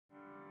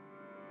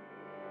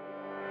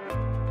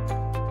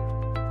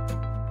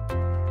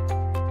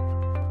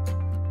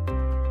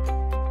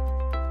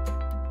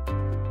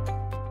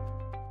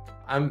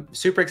I'm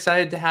super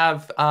excited to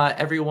have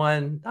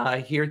everyone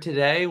here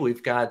today.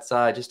 We've got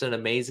just an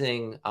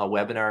amazing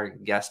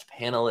webinar guest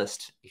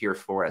panelist here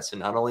for us.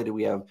 And not only do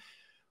we have,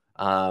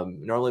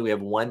 normally we have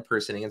one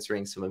person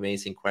answering some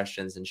amazing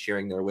questions and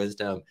sharing their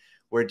wisdom.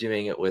 We're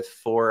doing it with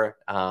four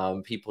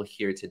people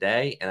here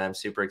today, and I'm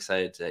super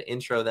excited to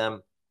intro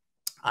them.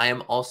 I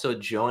am also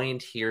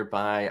joined here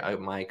by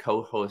my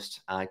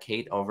co-host,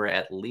 Kate, over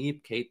at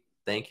Leap. Kate,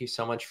 thank you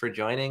so much for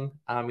joining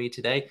me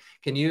today.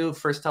 Can you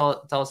first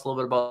tell us a little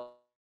bit about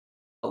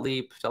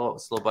Leap? Tell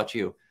us a little about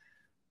you.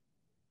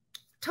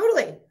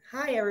 Totally.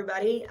 Hi,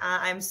 everybody.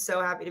 I'm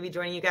so happy to be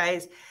joining you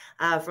guys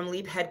from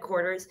Leap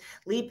headquarters.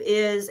 Leap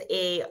is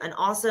an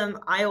awesome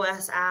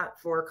iOS app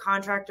for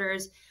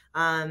contractors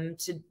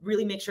to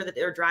really make sure that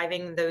they're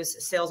driving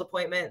those sales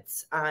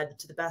appointments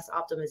to the best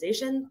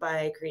optimization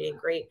by creating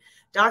great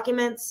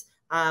documents.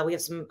 We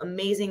have some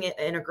amazing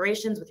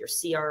integrations with your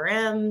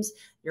CRMs,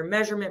 your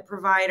measurement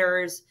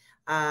providers.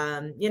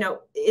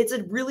 It's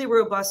a really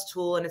robust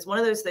tool, and it's one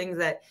of those things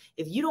that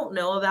if you don't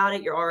know about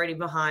it, you're already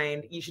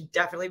behind. You should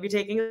definitely be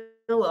taking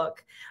a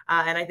look.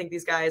 And I think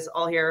these guys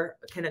all here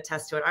can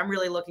attest to it. I'm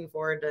really looking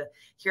forward to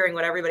hearing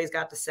what everybody's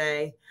got to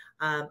say.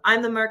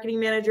 I'm the marketing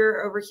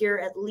manager over here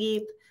at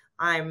Leap.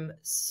 I'm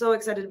so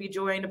excited to be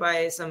joined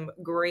by some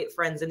great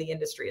friends in the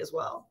industry as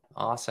well.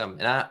 Awesome.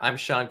 And I'm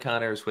Sean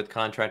Connors with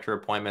Contractor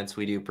Appointments.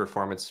 We do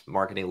performance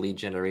marketing lead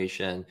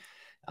generation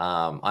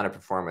on a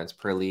performance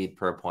per lead,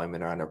 per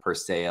appointment, or on a per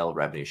sale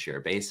revenue share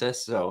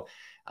basis. So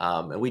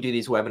and we do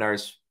these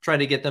webinars, try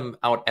to get them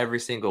out every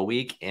single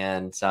week,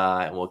 and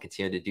we'll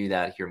continue to do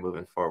that here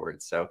moving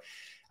forward. So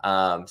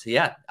I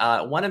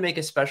want to make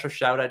a special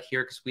shout out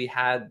here because we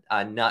had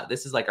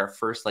this is like our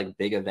first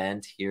big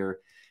event here.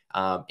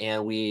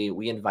 And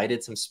we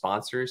invited some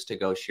sponsors to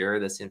go share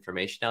this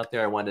information out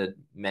there. I wanted to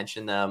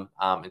mention them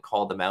and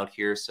call them out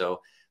here. So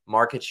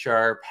Market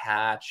Sharp,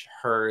 Hatch,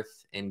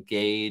 Hearth,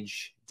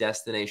 Engage,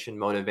 Destination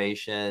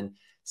Motivation,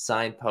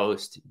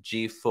 Signpost,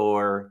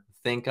 gFour,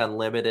 Think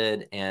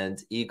Unlimited,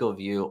 and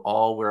EagleView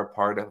all were a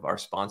part of our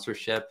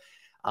sponsorship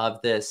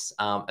of this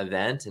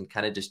event and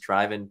kind of just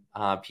driving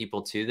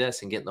people to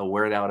this and getting the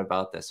word out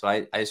about this. So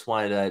I just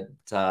wanted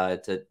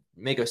to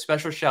make a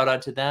special shout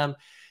out to them.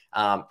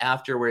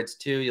 Afterwards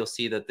too, you'll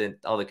see that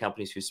all the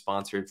companies who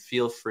sponsored,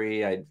 feel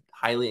free. I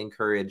highly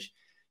encourage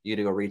you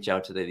to go reach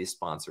out to these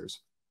sponsors.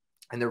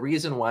 And the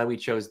reason why we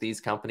chose these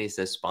companies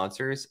as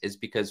sponsors is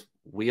because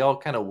we all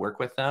kind of work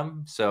with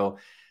them. So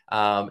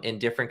in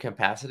different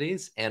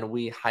capacities, and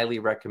we highly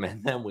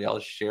recommend them. We all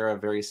share a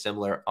very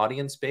similar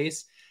audience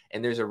base,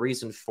 and there's a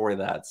reason for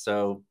that.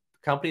 So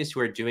companies who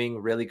are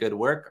doing really good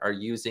work are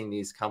using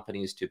these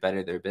companies to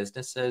better their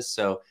businesses.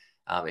 So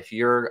if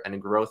you're in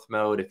growth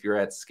mode, if you're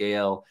at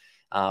scale,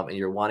 and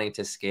you're wanting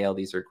to scale,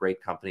 these are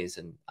great companies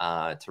and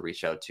to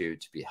reach out to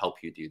help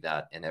you do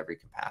that in every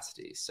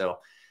capacity. So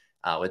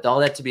with all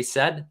that to be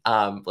said,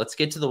 let's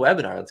get to the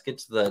webinar. Let's get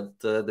to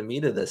the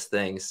meat of this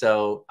thing.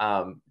 So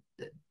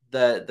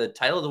the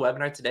title of the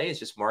webinar today is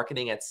just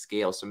marketing at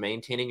scale. So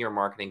maintaining your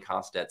marketing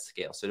cost at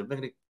scale. So I'm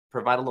going to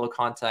provide a little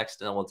context,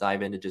 and then we'll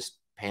dive into just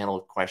panel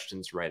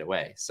questions right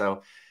away.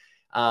 So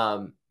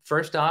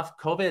first off,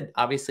 COVID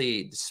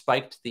obviously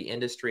spiked the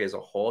industry as a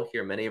whole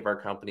here. Many of our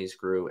companies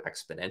grew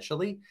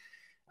exponentially.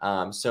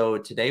 So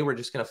today we're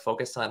just going to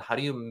focus on how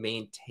do you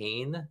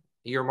maintain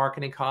your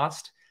marketing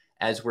cost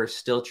as we're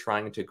still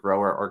trying to grow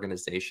our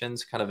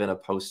organizations kind of in a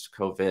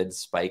post-COVID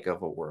spike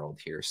of a world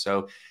here.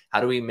 So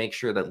how do we make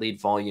sure that lead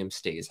volume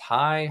stays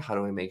high? How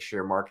do we make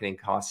sure marketing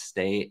costs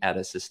stay at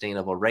a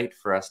sustainable rate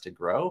for us to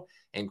grow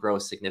and grow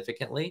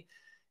significantly?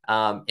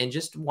 And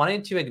just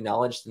wanting to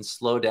acknowledge and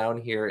slow down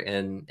here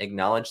and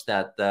acknowledge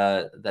that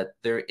that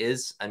there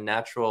is a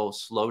natural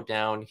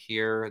slowdown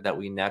here that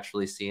we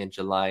naturally see in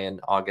July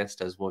and August,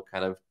 as we'll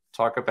kind of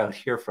talk about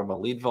here from a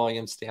lead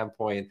volume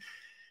standpoint.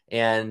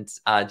 And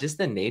just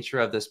the nature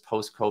of this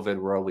post-COVID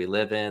world we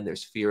live in,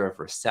 there's fear of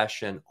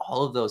recession,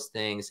 all of those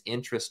things,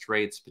 interest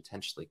rates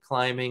potentially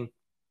climbing,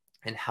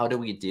 and how do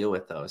we deal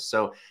with those?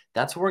 So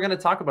that's what we're going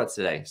to talk about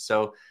today.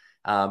 So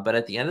but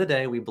at the end of the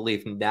day, we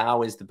believe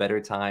now is the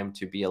better time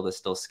to be able to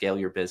still scale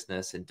your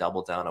business and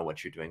double down on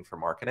what you're doing for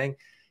marketing.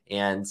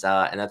 And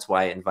that's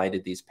why I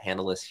invited these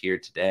panelists here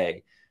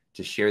today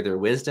to share their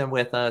wisdom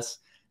with us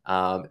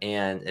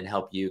and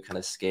help you kind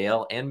of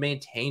scale and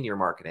maintain your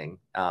marketing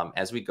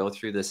as we go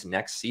through this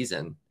next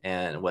season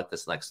and what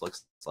this next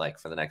looks like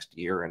for the next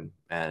year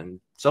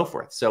and so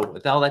forth. So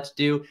with all that to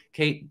do,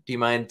 Kate, do you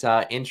mind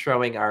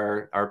introing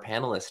our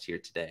panelists here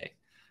today?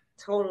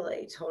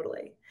 Totally.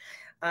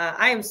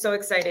 I am so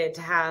excited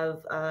to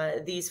have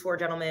these four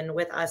gentlemen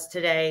with us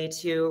today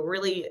to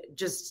really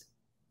just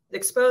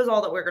expose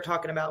all that we're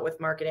talking about with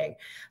marketing.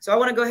 So I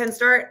want to go ahead and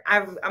start.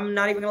 I'm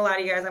not even going to lie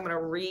to you guys. I'm going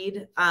to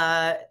read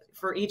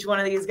for each one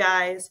of these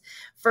guys.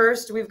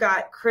 First, we've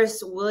got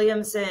Chris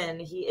Williamson.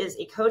 He is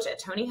a coach at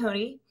Tony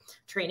Hoty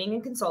Training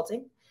and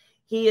Consulting.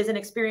 He is an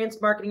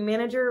experienced marketing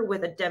manager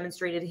with a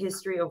demonstrated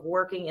history of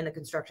working in the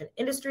construction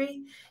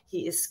industry.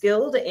 He is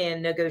skilled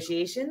in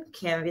negotiation,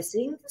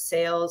 canvassing,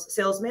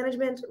 sales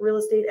management, real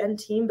estate, and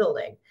team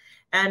building.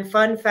 And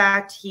fun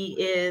fact, he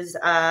is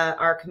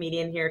our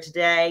comedian here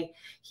today.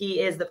 He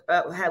is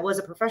was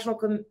a professional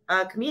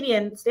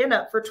comedian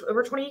stand-up for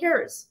over 20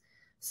 years.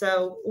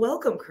 So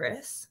welcome,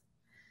 Chris.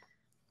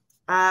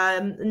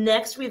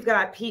 Next, we've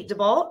got Pete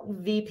Dabbelt,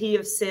 VP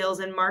of Sales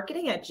and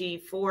Marketing at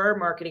gFour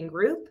Marketing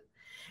Group.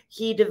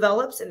 He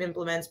develops and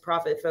implements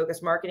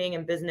profit-focused marketing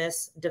and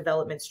business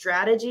development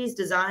strategies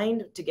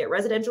designed to get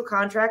residential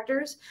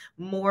contractors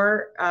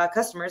more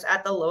customers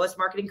at the lowest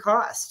marketing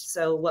cost.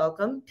 So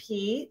welcome,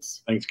 Pete.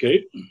 Thanks,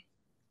 Kate.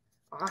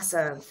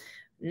 Awesome.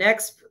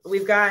 Next,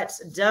 we've got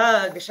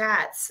Doug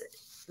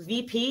Schatz,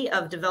 VP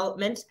of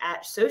Development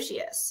at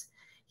Socius.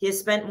 He has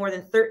spent more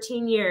than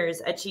 13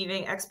 years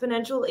achieving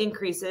exponential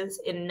increases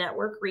in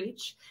network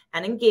reach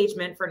and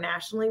engagement for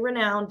nationally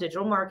renowned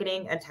digital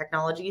marketing and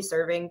technology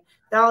firms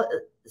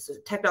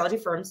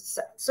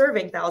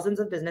serving thousands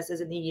of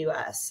businesses in the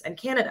US and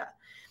Canada.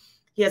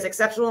 He has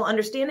exceptional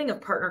understanding of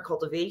partner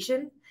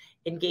cultivation,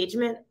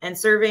 engagement, and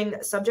serving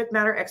as a subject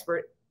matter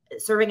expert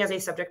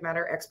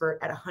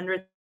at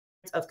hundreds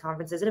of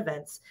conferences and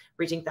events,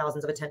 reaching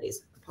thousands of attendees.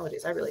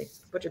 Apologies, I really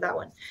butchered that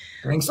one.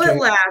 Thanks, but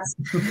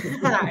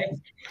Kate.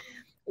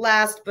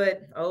 last,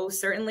 but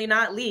certainly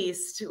not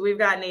least, we've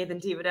got Nathan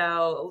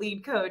Tebedo,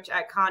 lead coach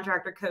at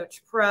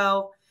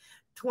ContractorCoachPRO,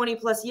 20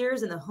 plus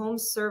years in the home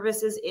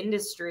services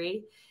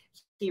industry.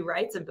 He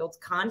writes and builds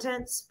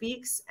content,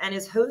 speaks, and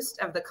is host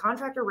of the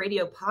Contractor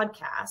Radio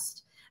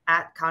podcast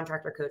at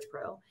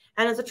ContractorCoachPRO,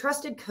 and is a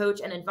trusted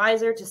coach and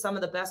advisor to some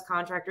of the best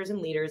contractors and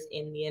leaders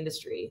in the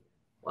industry.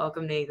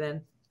 Welcome,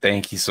 Nathan.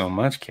 Thank you so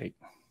much, Kate.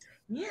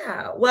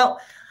 Yeah, well,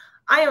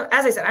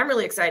 as I said, I'm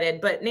really excited,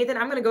 but Nathan,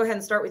 I'm going to go ahead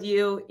and start with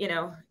you. You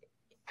know,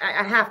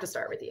 I have to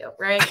start with you,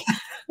 right?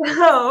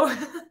 So,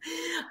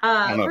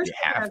 I don't know if you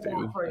have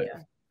to. For you.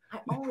 I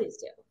always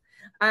do.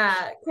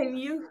 Can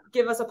you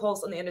give us a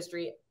pulse on the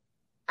industry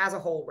as a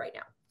whole right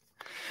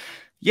now?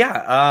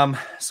 Yeah.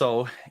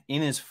 So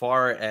in as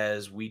far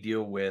as we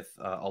deal with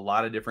a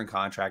lot of different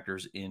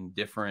contractors in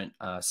different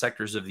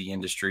sectors of the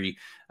industry,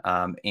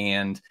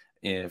 and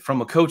from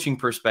a coaching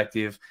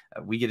perspective,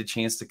 we get a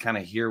chance to kind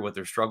of hear what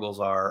their struggles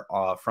are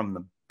from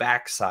the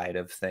backside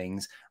of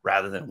things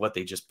rather than what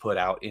they just put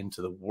out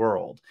into the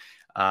world.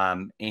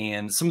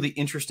 And some of the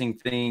interesting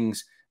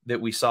things that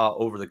we saw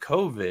over the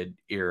COVID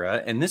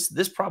era, and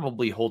this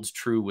probably holds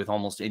true with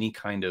almost any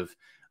kind of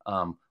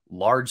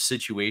large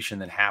situation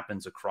that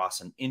happens across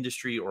an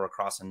industry or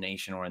across a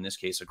nation, or in this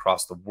case,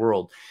 across the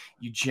world,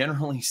 you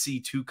generally see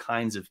two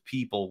kinds of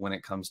people when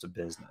it comes to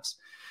business.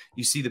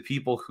 You see the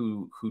people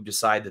who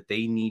decide that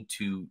they need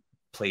to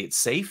play it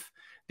safe,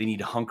 they need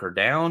to hunker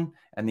down,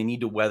 and they need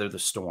to weather the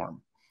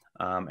storm.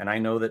 And I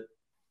know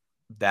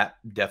that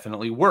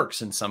definitely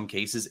works in some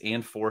cases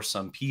and for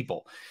some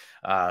people.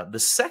 The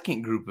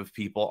second group of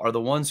people are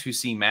the ones who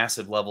see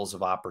massive levels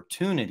of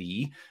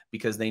opportunity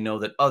because they know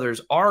that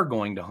others are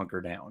going to hunker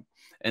down.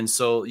 And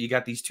so you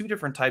got these two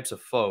different types of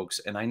folks.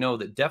 And I know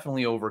that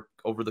definitely over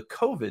the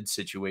COVID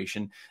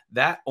situation,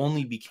 that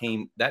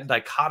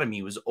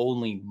dichotomy was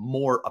only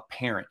more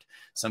apparent.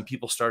 Some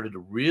people started to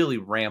really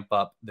ramp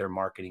up their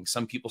marketing.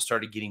 Some people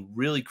started getting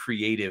really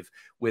creative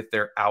with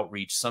their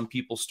outreach. Some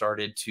people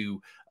started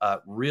to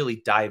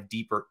really dive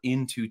deeper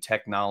into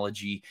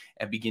technology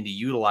and begin to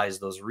utilize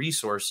those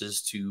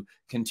resources to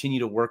continue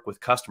to work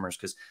with customers.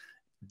 Because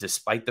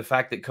despite the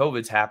fact that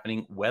COVID's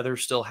happening, weather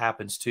still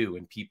happens too.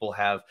 And people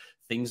have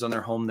things on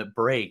their home that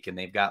break, and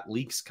they've got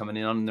leaks coming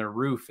in on their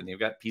roof, and they've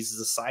got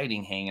pieces of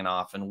siding hanging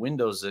off and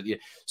windows.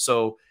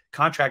 So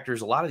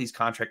contractors, a lot of these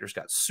contractors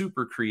got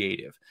super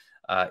creative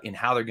in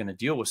how they're going to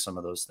deal with some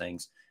of those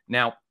things.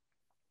 Now,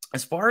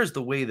 as far as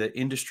the way the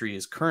industry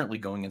is currently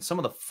going and some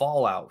of the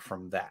fallout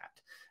from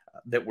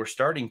that we're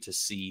starting to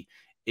see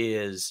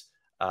is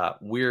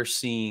we're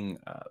seeing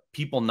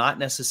people not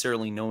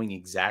necessarily knowing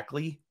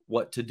exactly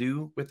what to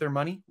do with their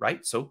money,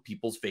 right? So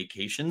people's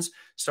vacations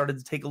started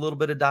to take a little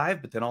bit of dive,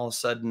 but then all of a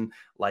sudden,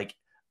 like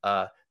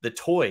the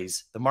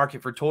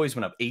market for toys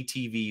went up.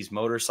 ATVs,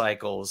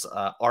 motorcycles,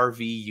 RV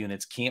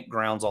units,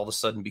 campgrounds all of a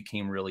sudden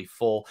became really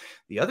full.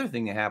 The other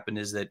thing that happened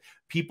is that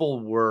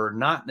people were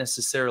not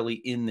necessarily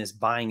in this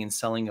buying and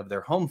selling of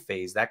their home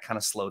phase. That kind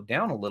of slowed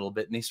down a little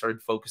bit, and they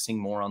started focusing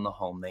more on the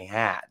home they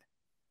had.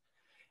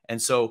 And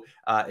so,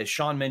 as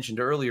Sean mentioned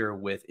earlier,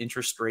 with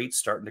interest rates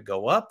starting to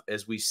go up,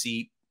 as we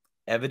see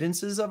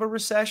evidences of a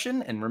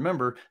recession, and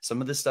remember, some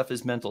of this stuff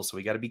is mental, so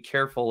we got to be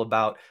careful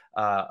about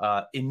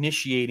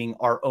initiating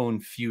our own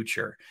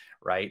future,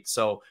 right?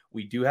 So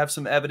we do have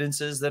some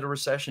evidences that a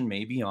recession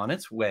may be on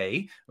its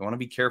way. We want to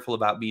be careful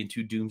about being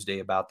too doomsday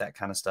about that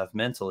kind of stuff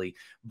mentally.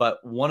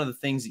 But one of the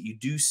things that you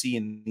do see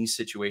in these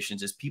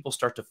situations is people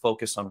start to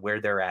focus on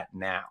where they're at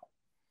now.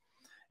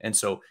 And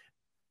so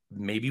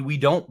maybe we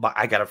don't, but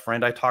I got a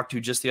friend I talked to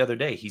just the other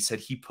day. He said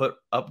he put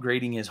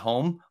upgrading his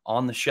home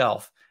on the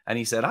shelf. And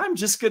he said, I'm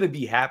just going to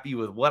be happy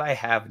with what I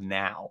have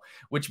now,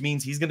 which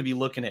means he's going to be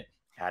looking at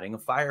adding a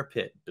fire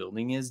pit,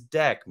 building his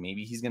deck.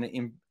 Maybe he's going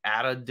to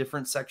add a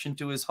different section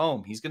to his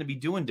home. He's going to be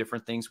doing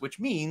different things, which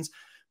means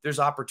there's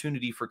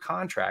opportunity for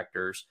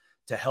contractors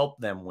to help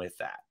them with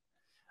that.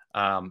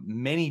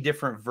 Many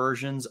different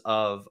versions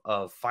of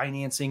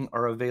financing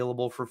are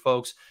available for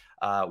folks.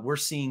 We're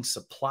seeing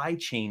supply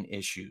chain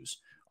issues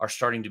are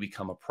starting to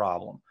become a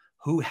problem.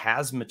 Who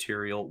has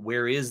material?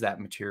 Where is that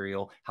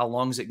material? How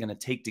long is it going to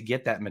take to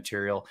get that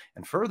material?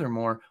 And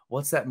furthermore,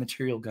 what's that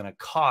material going to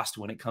cost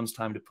when it comes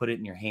time to put it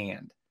in your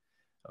hand?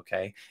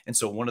 Okay. And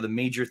so one of the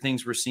major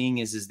things we're seeing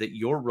is that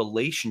your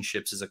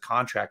relationships as a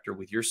contractor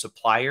with your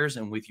suppliers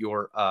and with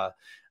your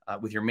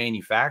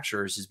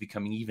manufacturers is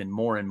becoming even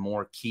more and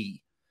more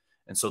key.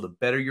 And so the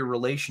better your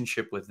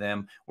relationship with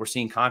them, we're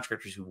seeing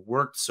contractors who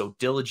worked so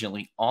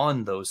diligently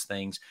on those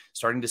things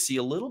starting to see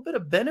a little bit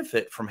of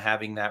benefit from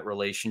having that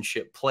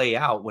relationship play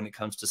out when it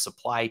comes to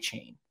supply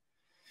chain.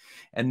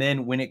 And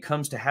then when it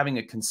comes to having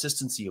a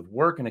consistency of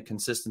work and a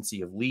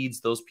consistency of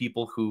leads, those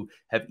people who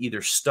have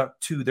either stuck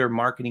to their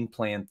marketing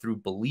plan through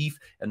belief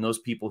and those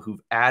people who've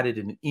added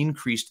and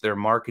increased their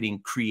marketing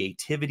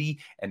creativity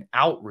and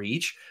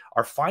outreach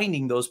are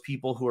finding those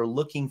people who are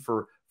looking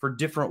for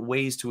different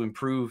ways to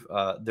improve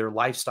their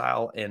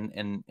lifestyle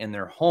and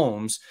their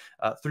homes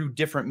through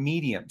different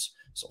mediums.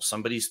 So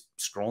somebody's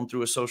scrolling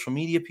through a social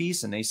media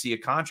piece and they see a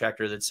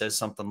contractor that says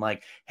something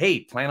like, hey,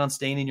 plan on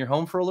staying in your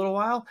home for a little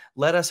while.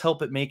 Let us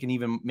help it make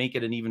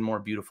it an even more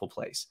beautiful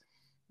place.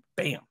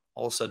 Bam.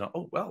 All of a sudden,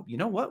 oh, well, you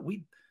know what?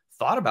 We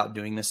thought about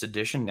doing this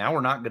addition. Now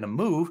we're not going to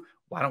move.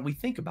 Why don't we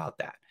think about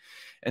that?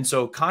 And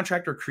so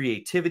contractor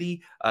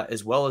creativity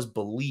as well as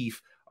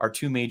belief are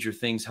two major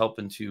things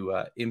helping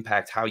to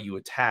impact how you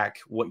attack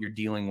what you're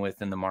dealing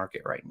with in the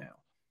market right now.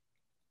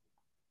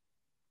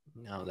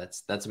 No,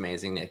 that's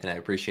amazing, Nathan. I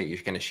appreciate you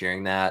kind of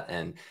sharing that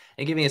and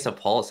giving us a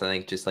pulse. I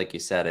think just like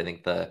you said, I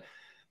think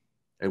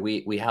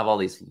we have all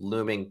these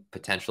looming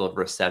potential of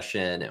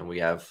recession, and we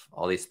have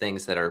all these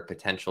things that are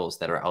potentials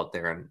that are out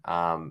there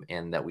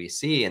and that we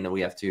see, and then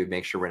we have to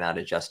make sure we're not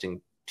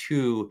adjusting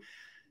to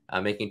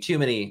making too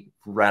many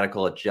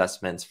radical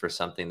adjustments for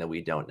something that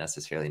we don't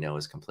necessarily know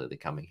is completely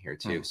coming here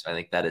too. So I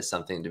think that is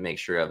something to make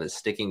sure of, is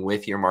sticking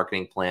with your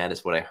marketing plan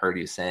is what I heard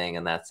you saying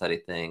on that side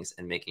of things,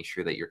 and making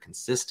sure that you're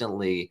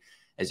consistently,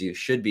 as you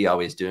should be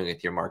always doing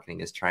with your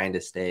marketing, is trying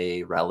to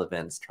stay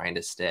relevant, trying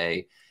to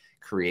stay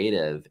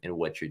creative in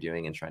what you're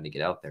doing and trying to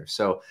get out there.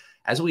 So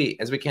as we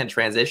can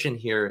transition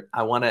here,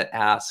 I want to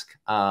ask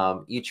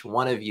each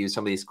one of you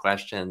some of these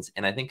questions.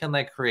 And I think on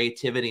that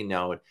creativity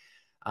note,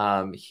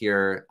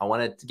 here, I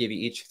wanted to give you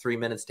each 3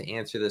 minutes to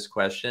answer this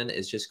question,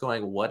 is just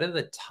going, what are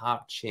the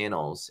top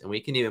channels? And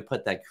we can even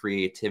put that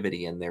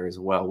creativity in there as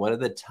well. What are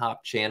the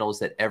top channels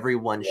that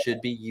everyone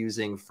should be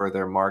using for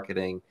their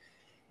marketing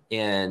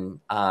in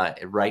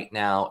right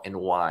now, and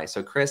why?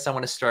 So Chris, I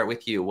want to start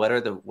with you. What are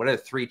the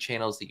 3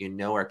 channels that you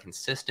know are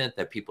consistent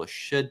that people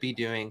should be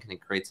doing? Can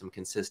create some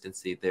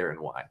consistency there, and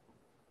why?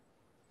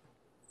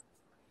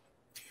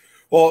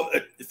 Well,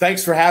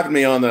 thanks for having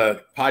me on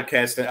the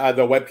podcast,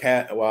 the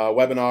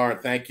webinar,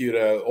 and thank you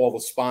to all the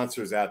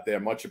sponsors out there.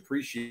 Much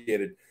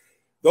appreciated.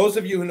 Those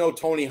of you who know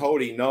Tony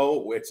Hoty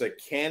know it's a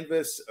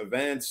canvas,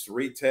 events,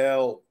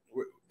 retail.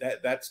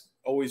 That's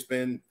always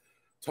been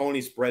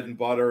Tony's bread and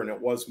butter, and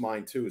it was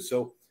mine too.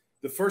 So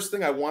the first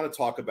thing I want to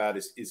talk about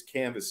is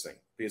canvassing,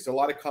 because a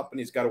lot of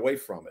companies got away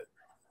from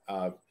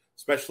it,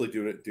 especially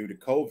due to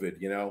COVID.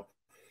 You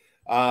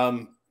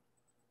know,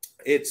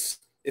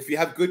 if you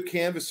have good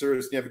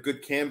canvassers and you have a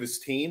good canvas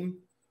team,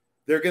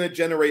 they're going to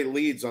generate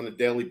leads on a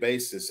daily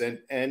basis.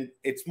 And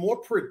it's more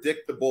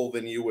predictable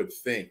than you would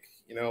think,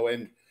 you know,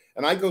 and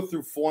I go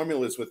through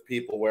formulas with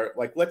people where,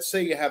 like, let's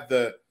say you have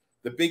the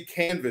big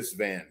canvas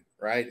van,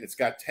 right? And it's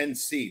got 10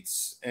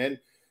 seats, and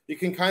you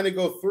can kind of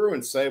go through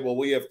and say, well,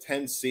 we have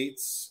 10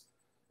 seats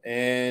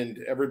and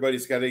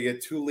everybody's got to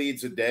get 2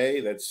 leads a day.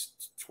 That's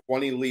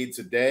 20 leads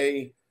a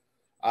day.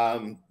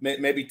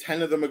 Maybe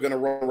 10 of them are going to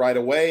run right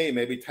away.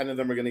 Maybe 10 of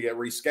them are going to get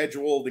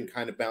rescheduled and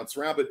kind of bounce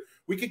around. But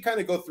we could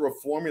kind of go through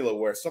a formula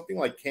where something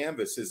like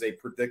Canvas is a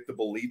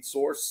predictable lead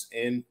source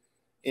in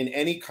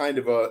any kind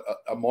of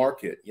a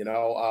market. You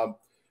know,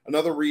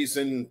 another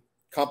reason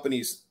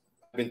companies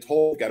have been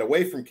told got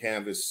away from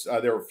Canvas,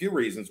 there were a few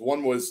reasons.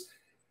 One was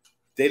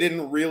they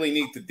didn't really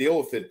need to deal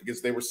with it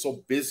because they were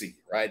so busy,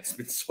 right? It's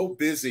been so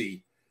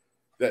busy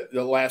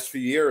the last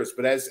few years.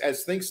 But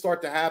as things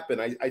start to happen,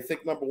 I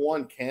think, number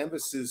one,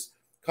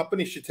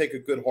 companies should take a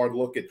good hard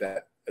look at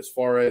that as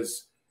far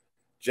as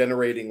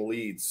generating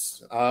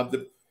leads.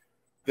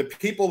 The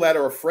people that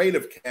are afraid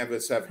of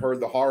Canvas have heard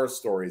the horror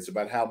stories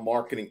about how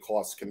marketing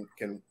costs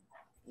can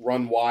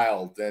run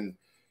wild. And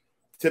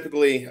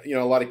typically, you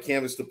know, a lot of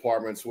Canvas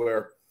departments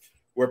where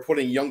we're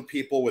putting young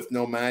people with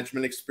no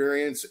management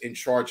experience in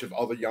charge of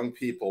other young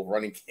people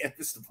running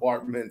Canvas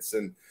departments.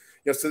 And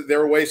you know, so there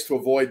are ways to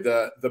avoid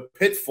the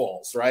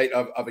pitfalls, right,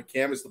 of a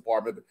Canvas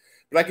department.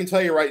 But I can tell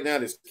you right now,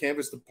 there's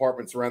Canvas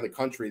departments around the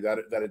country that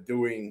are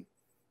doing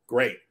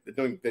great.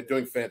 They're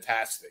doing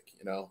fantastic,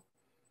 you know.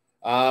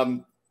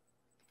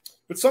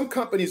 But some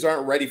companies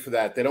aren't ready for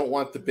that. They don't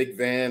want the big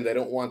van. They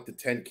don't want the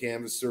 10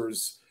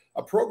 canvassers.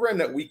 A program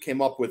that we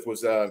came up with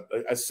was a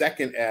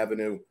second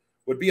avenue,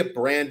 would be a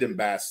brand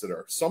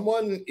ambassador,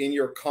 someone in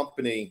your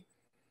company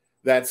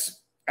that's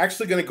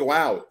actually going to go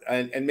out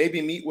and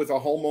maybe meet with a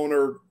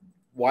homeowner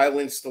while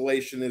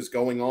installation is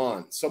going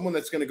on. Someone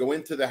that's going to go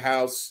into the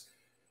house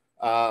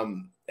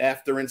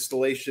after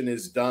installation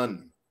is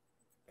done.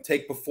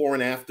 Take before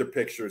and after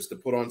pictures to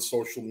put on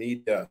social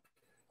media.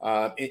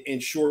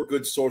 Ensure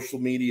good social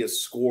media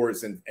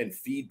scores and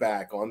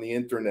feedback on the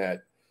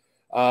internet.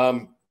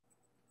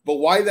 But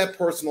why that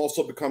person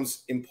also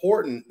becomes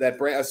important,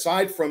 that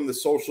aside from the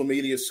social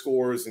media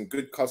scores and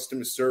good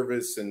customer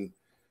service and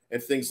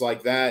things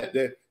like that,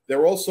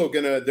 they're also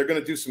gonna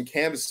do some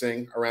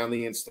canvassing around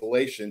the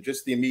installation,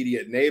 just the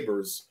immediate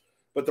neighbors.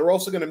 But they're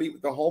also going to meet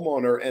with the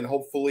homeowner and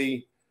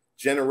hopefully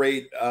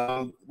generate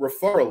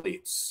referral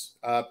leads.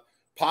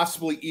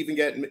 Possibly even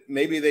get,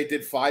 maybe they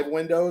did 5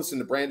 windows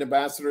and the brand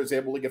ambassador is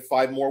able to get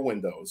 5 more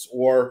windows.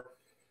 Or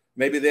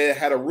maybe they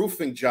had a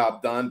roofing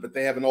job done, but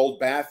they have an old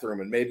bathroom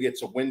and maybe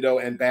it's a window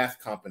and bath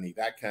company,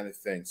 that kind of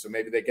thing. So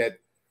maybe they get,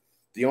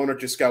 the owner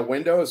just got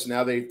windows.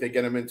 Now they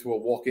get them into a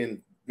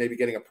walk-in, maybe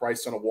getting a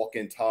price on a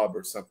walk-in tub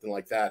or something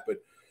like that. But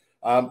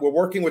we're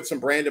working with some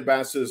brand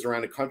ambassadors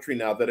around the country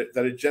now that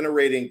are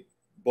generating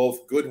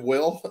both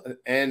goodwill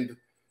and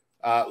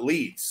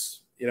leads.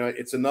 You know,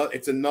 it's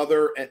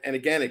another, and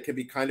again, it can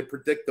be kind of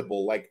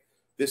predictable. Like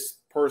this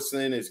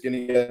person is going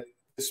to get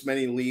this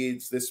many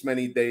leads, this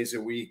many days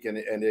a week, and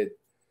it,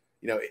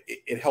 you know,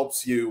 it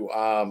helps you,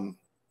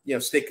 you know,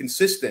 stay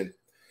consistent.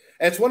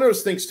 And it's one of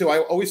those things too. I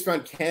always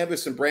found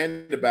Canvas and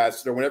brand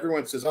ambassador, when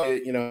everyone says, "Oh,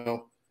 you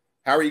know,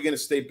 how are you going to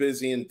stay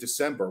busy in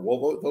December?"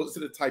 Well, those are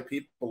the type of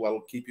people that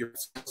will keep your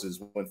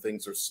expenses when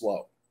things are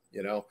slow.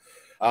 You know.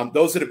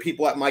 Those are the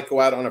people that might go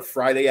out on a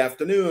Friday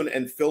afternoon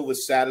and fill the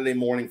Saturday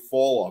morning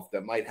fall off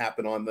that might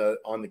happen on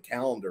the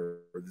calendar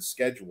or the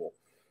schedule.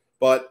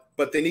 But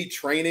they need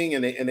training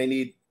and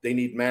they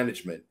need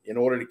management in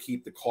order to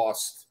keep the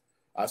cost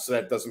so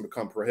that it doesn't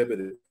become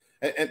prohibitive.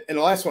 And the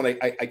last one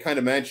I kind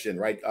of mentioned,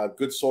 right?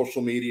 Good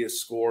social media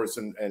scores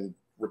and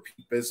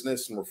repeat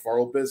business and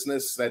referral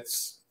business.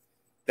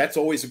 That's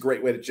always a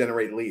great way to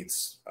generate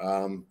leads.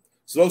 So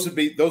those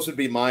would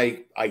be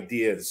my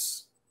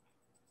ideas.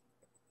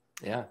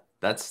 Yeah,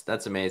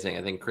 that's amazing.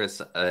 I think,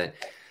 Chris,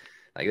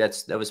 like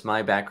that was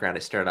my background. I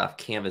started off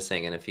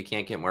canvassing, and if you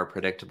can't get more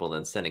predictable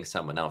than sending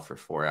someone out for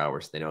 4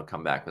 hours, they don't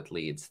come back with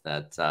leads.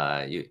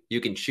 That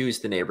you can choose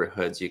the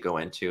neighborhoods you go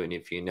into, and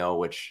if you know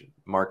which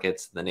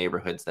markets, the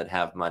neighborhoods that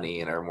have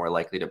money and are more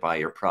likely to buy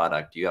your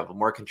product, you have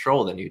more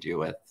control than you do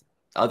with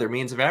other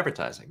means of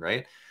advertising,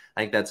 right?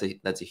 I think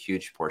that's a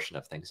huge portion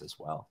of things as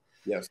well.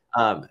 Yes.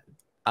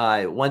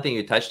 One thing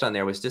you touched on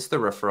there was just the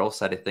referral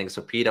side of things.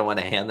 So Pete, I want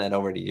to hand that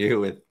over to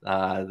you with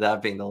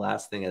that being the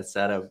last thing I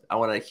said. I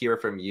want to hear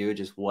from you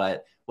just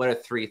what are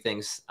 3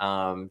 things,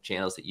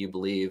 channels that you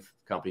believe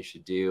companies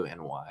should do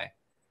and why?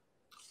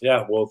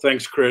 Yeah, well,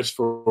 thanks, Chris,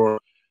 for,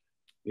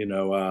 you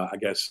know, I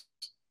guess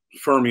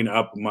firming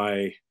up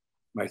my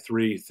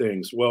 3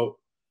 things. Well,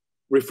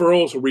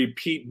 referrals,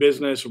 repeat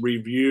business,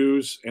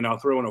 reviews, and I'll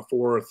throw in a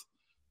 4th,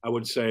 I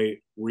would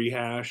say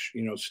rehash,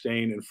 you know,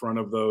 staying in front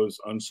of those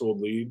unsold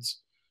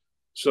leads.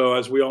 So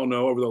as we all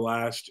know, over the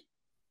last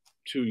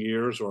 2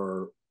 years,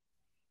 or,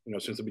 you know,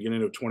 since the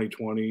beginning of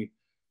 2020,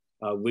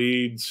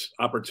 leads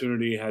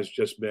opportunity has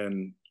just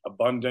been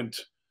abundant.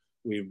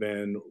 We've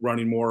been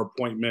running more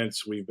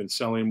appointments. We've been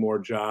selling more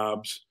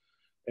jobs.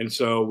 And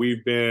so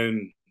we've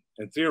been,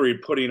 in theory,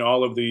 putting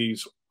all of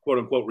these quote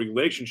unquote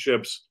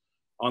relationships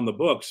on the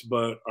books,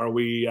 but are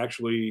we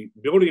actually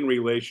building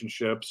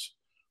relationships,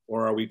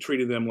 or are we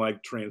treating them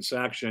like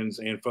transactions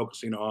and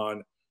focusing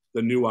on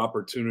the new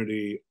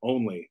opportunity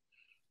only?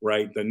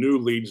 Right, the new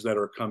leads that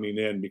are coming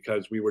in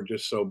because we were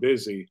just so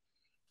busy.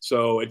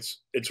 So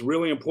it's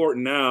really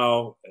important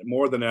now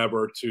more than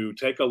ever to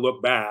take a look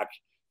back,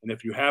 and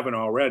if you haven't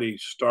already,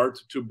 start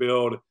to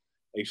build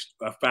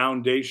a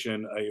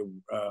foundation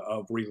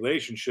of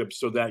relationships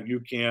so that you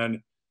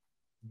can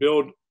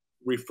build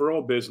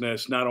referral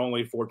business not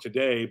only for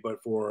today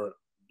but for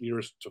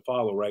years to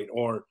follow, right?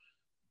 Or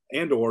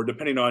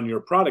depending on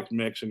your product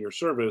mix and your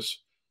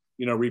service,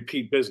 you know,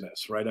 repeat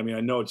business, right? I mean,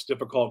 I know it's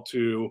difficult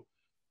to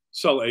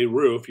sell a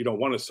roof. You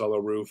don't want to sell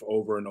a roof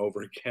over and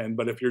over again.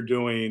 But if you're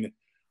doing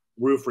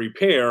roof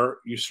repair,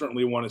 you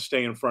certainly want to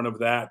stay in front of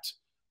that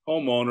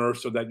homeowner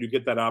so that you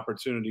get that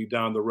opportunity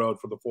down the road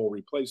for the full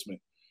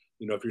replacement.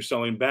 You know, if you're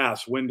selling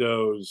baths,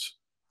 windows,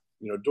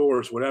 you know,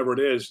 doors, whatever it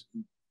is,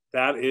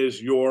 that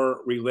is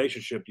your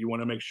relationship. You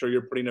want to make sure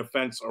you're putting a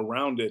fence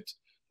around it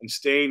and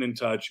staying in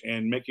touch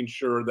and making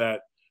sure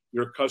that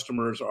your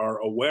customers are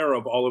aware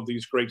of all of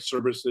these great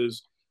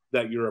services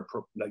that you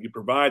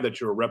provide, that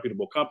you're a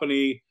reputable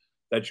company,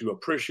 that you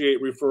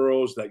appreciate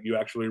referrals, that you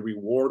actually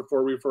reward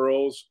for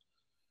referrals.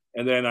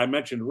 And then I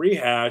mentioned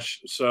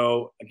rehash.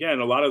 So again,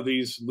 a lot of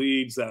these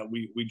leads that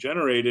we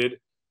generated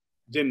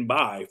didn't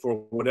buy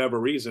for whatever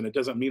reason. It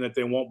doesn't mean that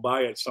they won't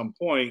buy at some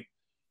point.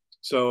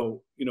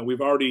 So, you know,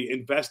 we've already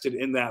invested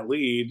in that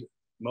lead.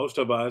 Most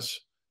of us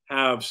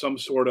have some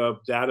sort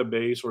of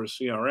database or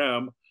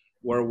CRM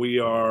where we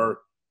are,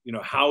 you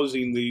know,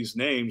 housing these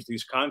names,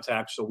 these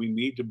contacts. So we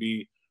need to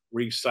be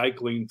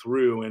recycling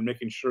through and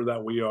making sure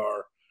that we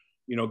are,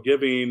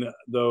 giving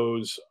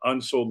those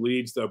unsold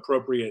leads the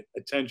appropriate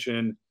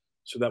attention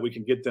so that we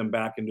can get them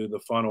back into the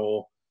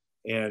funnel.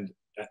 And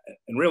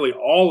really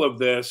all of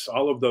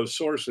those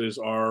sources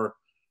are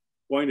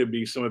going to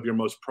be some of your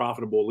most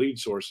profitable lead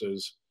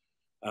sources.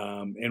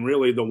 And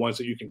really the ones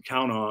that you can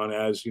count on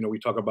as, we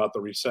talk about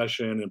the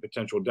recession and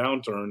potential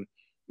downturn,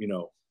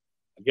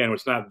 again,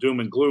 it's not doom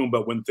and gloom,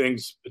 but when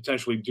things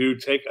potentially do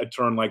take a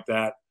turn like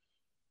that,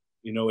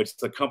 it's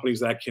the companies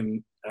that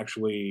can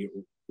actually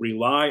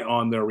rely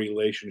on their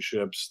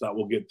relationships that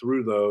will get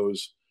through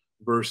those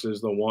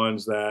versus the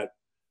ones that,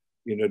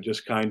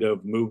 just kind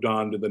of moved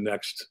on to the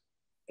next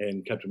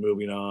and kept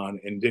moving on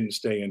and didn't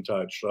stay in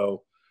touch.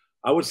 So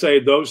I would say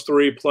those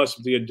three plus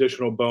the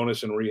additional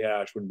bonus and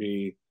rehash would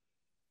be,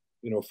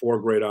 4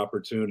 great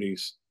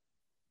opportunities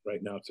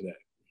right now today.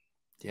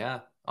 Yeah,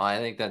 I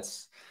think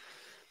that's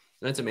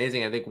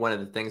amazing. I think one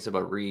of the things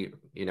about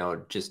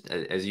just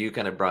as you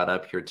kind of brought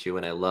up here too,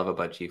 and I love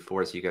about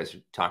gFour is you guys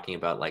are talking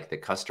about like the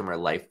customer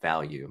life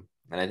value.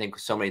 And I think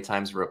so many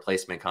times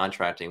replacement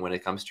contracting, when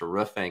it comes to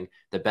roofing,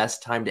 the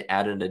best time to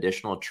add an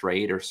additional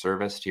trade or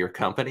service to your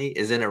company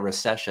is in a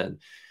recession,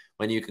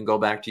 when you can go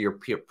back to your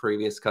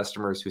previous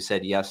customers who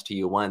said yes to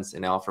you once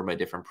and offer them a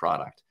different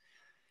product.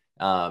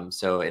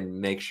 And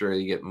make sure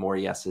you get more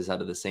yeses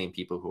out of the same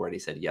people who already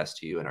said yes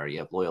to you and already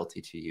have loyalty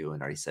to you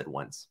and already said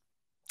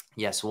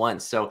yes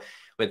once. So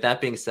with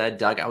that being said,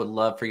 Doug, I would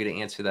love for you to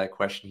answer that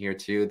question here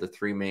too. The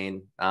 3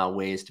 main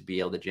ways to be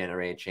able to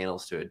generate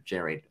channels to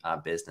generate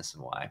business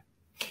and why.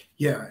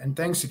 Yeah, and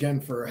thanks again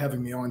for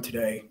having me on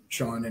today,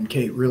 Sean and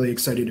Kate. Really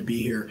excited to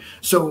be here.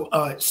 So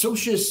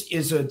Socius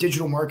is a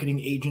digital marketing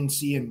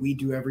agency, and we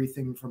do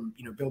everything from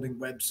building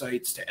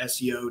websites to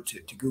SEO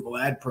to Google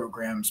ad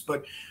programs.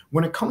 But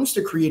when it comes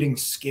to creating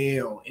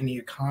scale in the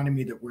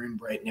economy that we're in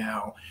right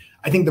now,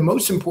 I think the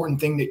most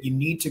important thing that you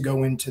need to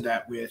go into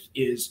that with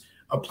is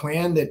a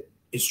plan that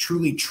is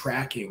truly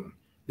tracking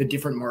the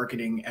different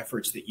marketing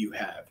efforts that you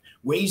have,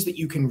 ways that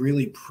you can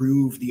really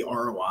prove the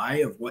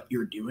ROI of what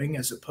you're doing,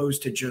 as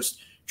opposed to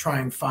just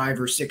trying 5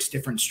 or 6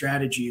 different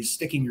strategies,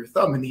 sticking your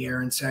thumb in the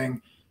air and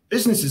saying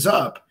business is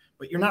up,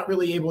 but you're not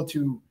really able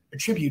to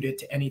attribute it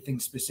to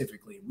anything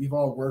specifically. We've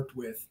all worked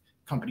with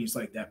companies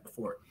like that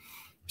before.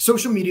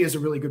 Social media is a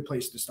really good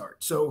place to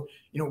start. So,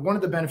 one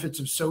of the benefits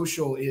of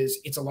social is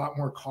it's a lot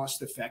more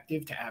cost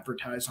effective to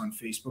advertise on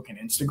Facebook and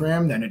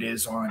Instagram than it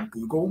is on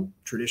Google,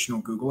 traditional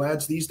Google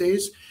ads these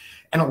days.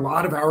 And a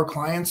lot of our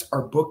clients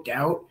are booked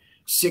out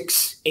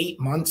 6-8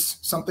 months,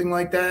 something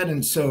like that.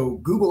 And so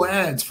Google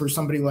ads for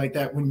somebody like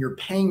that, when you're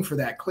paying for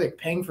that click,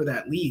 paying for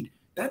that lead,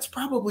 that's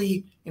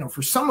probably,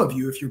 for some of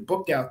you, if you're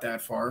booked out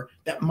that far,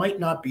 that might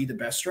not be the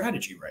best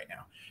strategy right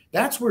now.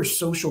 That's where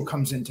social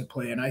comes into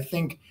play. And I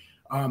think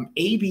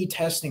A/B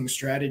testing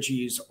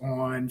strategies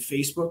on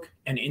Facebook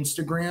and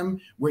Instagram,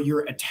 where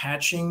you're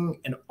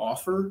attaching an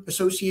offer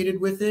associated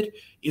with it,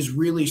 is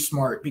really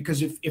smart,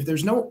 because if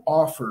there's no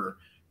offer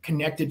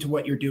connected to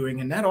what you're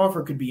doing, and that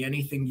offer could be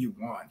anything you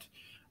want,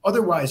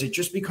 otherwise it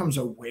just becomes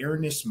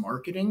awareness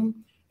marketing.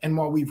 And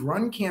while we've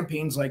run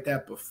campaigns like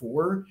that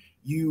before,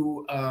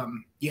 you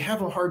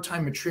have a hard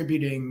time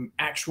attributing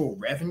actual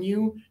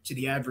revenue to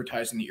the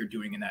advertising that you're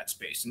doing in that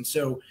space. And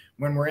so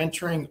when we're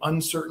entering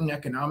uncertain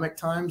economic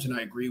times, and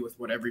I agree with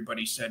what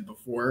everybody said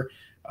before,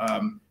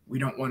 we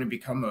don't want to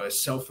become a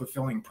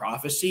self-fulfilling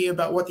prophecy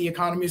about what the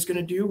economy is going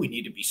to do. We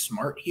need to be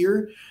smart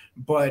here,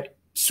 but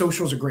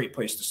social is a great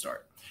place to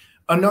start.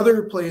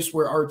 Another place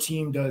where our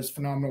team does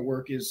phenomenal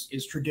work is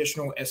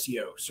traditional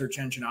SEO, search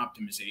engine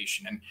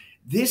optimization. And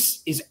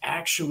this is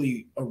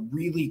actually a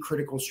really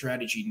critical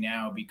strategy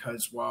now,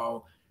 because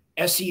while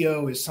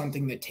SEO is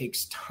something that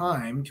takes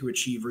time to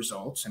achieve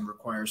results and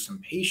requires some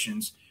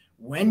patience,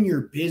 when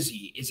you're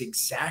busy is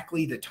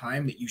exactly the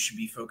time that you should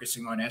be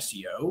focusing on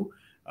SEO,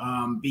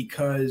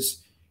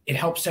 because it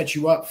helps set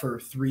you up for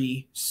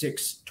 3,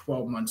 6,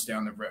 12 months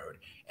down the road.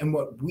 And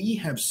what we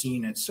have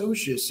seen at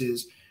Socius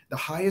is the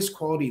highest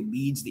quality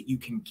leads that you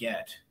can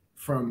get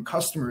from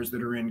customers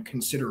that are in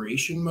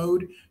consideration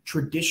mode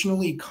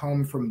traditionally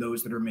come from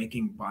those that are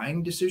making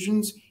buying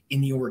decisions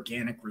in the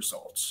organic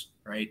results,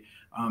 right?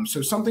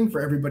 So something for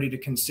everybody to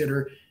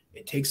consider.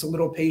 It takes a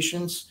little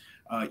patience.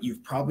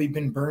 You've probably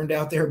been burned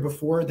out there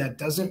before. That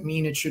doesn't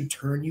mean it should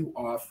turn you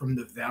off from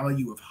the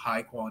value of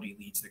high quality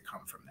leads that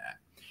come from that.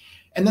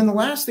 And then the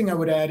last thing I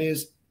would add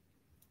is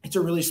it's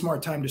a really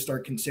smart time to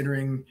start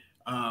considering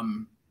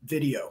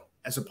video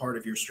as a part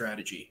of your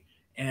strategy.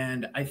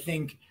 And I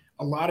think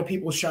a lot of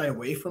people shy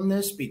away from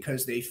this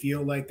because they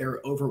feel like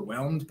they're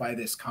overwhelmed by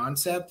this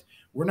concept.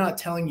 We're not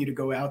telling you to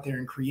go out there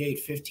and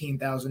create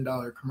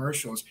 $15,000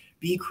 commercials.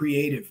 Be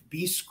creative,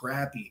 be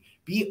scrappy,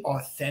 be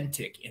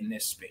authentic in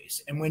this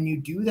space. And when you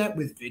do that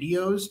with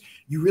videos,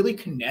 you really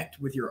connect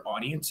with your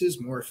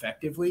audiences more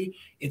effectively.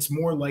 It's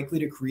more likely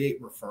to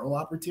create referral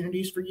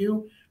opportunities for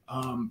you.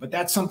 But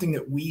that's something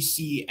that we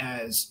see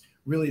as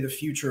really the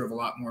future of a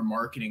lot more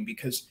marketing,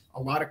 because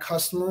a lot of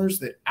customers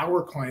that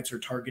our clients are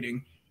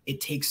targeting,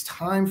 it takes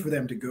time for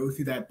them to go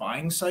through that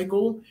buying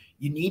cycle.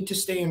 You need to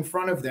stay in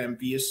front of them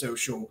via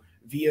social,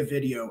 via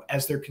video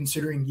as they're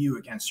considering you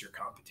against your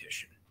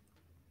competition?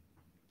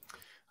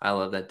 I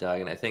love that,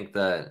 Doug. And I think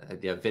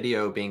the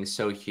video being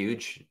so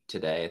huge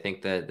today, I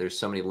think that there's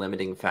so many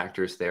limiting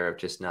factors there of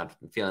just not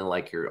feeling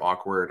like you're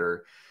awkward,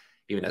 or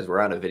even as we're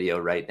on a video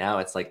right now,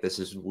 it's like, this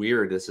is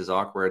weird. This is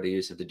awkward. You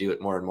just have to do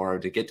it more and more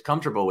to get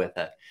comfortable with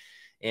it.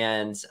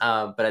 And,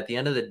 but at the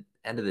end of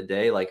the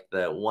day, like,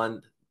 the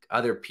one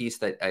other piece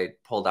that I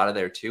pulled out of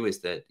there too, is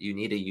that you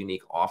need a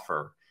unique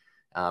offer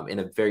in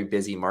a very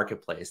busy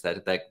marketplace.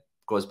 That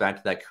goes back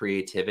to that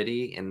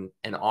creativity, and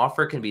an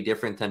offer can be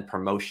different than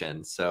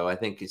promotion. So I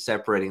think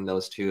separating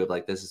those two of,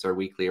 like, this is our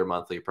weekly or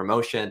monthly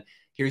promotion.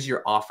 Here's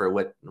your offer.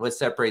 What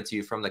separates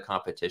you from the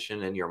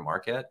competition in your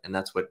market? And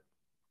that's what,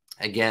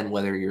 again,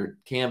 whether you're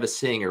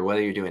canvassing or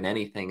whether you're doing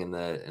anything in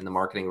the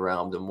marketing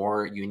realm, the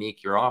more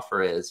unique your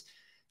offer is,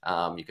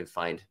 you can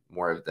find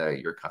more of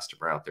your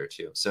customer out there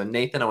too. So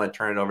Nathan, I want to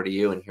turn it over to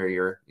you and hear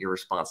your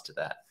response to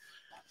that.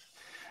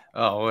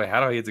 Oh, wait,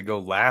 how do I get to go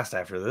last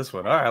after this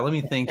one? All right, let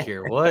me think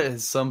here. What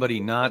has somebody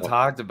not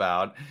talked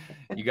about?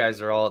 You guys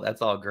are all,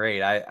 that's all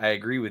great. I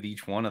agree with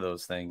each one of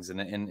those things.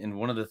 And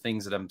one of the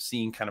things that I'm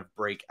seeing kind of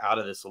break out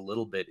of this a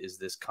little bit is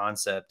this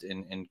concept,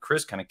 and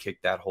Chris kind of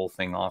kicked that whole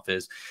thing off,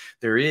 is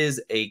there is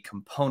a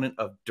component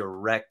of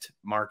direct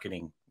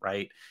marketing,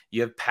 right?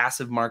 You have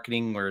passive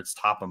marketing where it's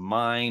top of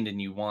mind, and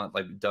you want,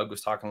 like Doug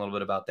was talking a little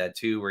bit about that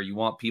too, where you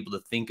want people to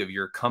think of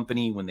your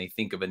company when they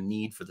think of a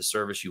need for the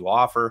service you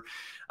offer.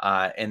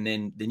 And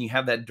then you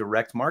have that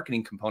direct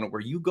marketing component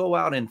where you go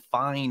out and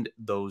find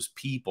those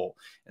people.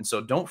 And so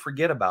don't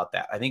forget about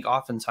that. I think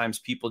oftentimes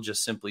people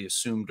just simply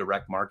assume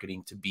direct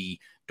marketing to be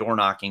door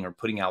knocking or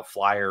putting out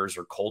flyers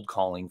or cold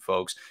calling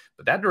folks.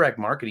 But that direct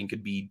marketing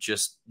could be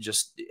just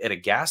at a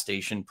gas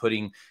station,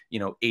 putting,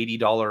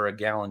 $80 a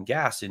gallon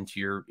gas into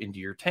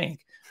your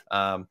tank.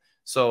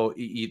 So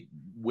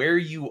where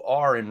you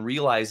are, and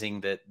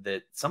realizing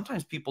that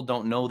sometimes people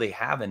don't know they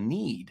have a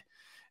need.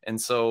 And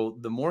so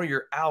the more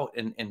you're out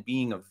and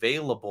being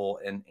available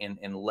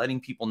and letting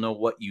people know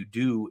what you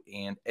do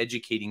and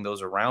educating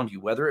those around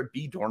you, whether it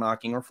be door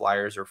knocking or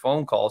flyers or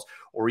phone calls,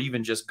 or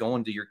even just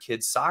going to your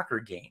kid's soccer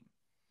game,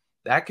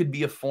 that could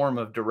be a form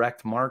of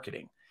direct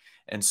marketing.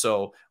 And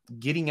so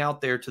getting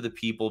out there to the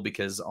people,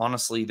 because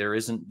honestly, there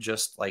isn't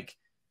just, like,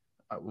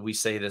 we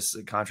say this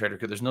at Contractor,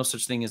 because there's no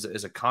such thing as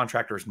a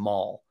contractor's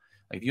mall.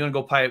 Like, if you want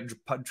to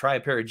go try a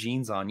pair of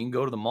jeans on, you can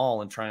go to the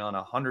mall and try on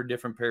 100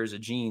 different pairs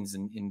of jeans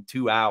in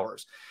 2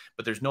 hours,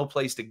 but there's no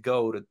place to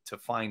go to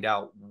find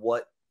out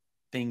what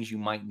things you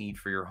might need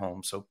for your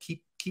home. So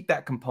keep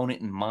that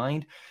component in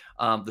mind.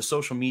 The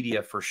social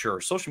media, for sure.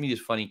 Social media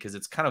is funny because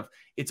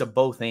it's a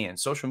both and.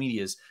 Social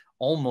media is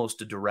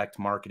almost a direct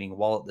marketing,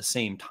 while at the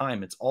same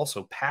time, it's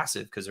also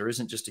passive, because there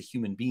isn't just a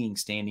human being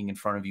standing in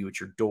front of you at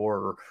your door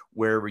or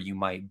wherever you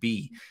might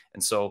be.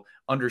 And so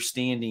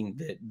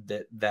understanding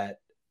that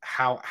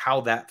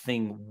how that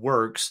thing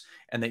works,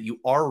 and that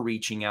you are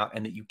reaching out,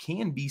 and that you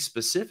can be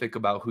specific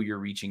about who you're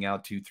reaching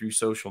out to through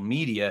social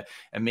media,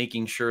 and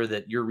making sure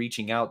that you're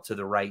reaching out to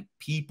the right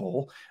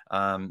people.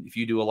 If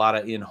you do a lot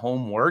of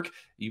in-home work,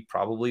 you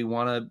probably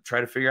want to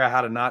try to figure out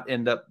how to not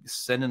end up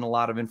sending a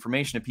lot of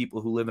information to people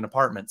who live in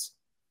apartments.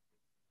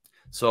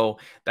 So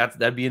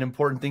that'd be an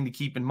important thing to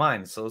keep in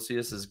mind.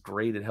 Socius is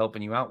great at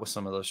helping you out with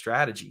some of those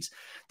strategies.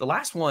 The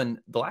last one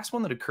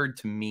that occurred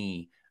to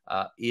me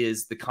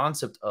is the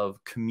concept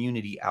of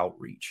community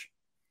outreach,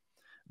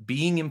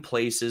 being in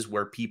places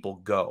where people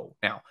go.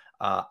 Now,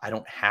 I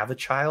don't have a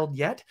child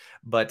yet,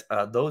 but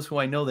those who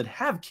I know that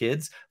have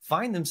kids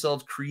find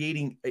themselves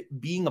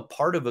being a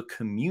part of a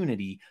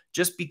community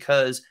just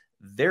because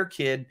their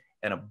kid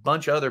and a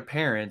bunch of other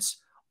parents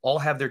all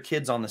have their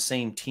kids on the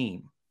same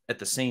team at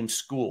the same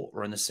school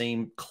or in the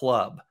same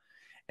club.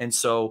 And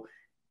so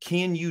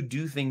can you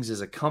do things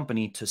as a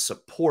company to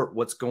support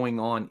what's going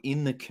on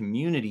in the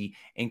community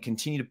and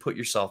continue to put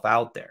yourself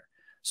out there?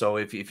 So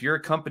if you're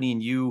a company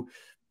and you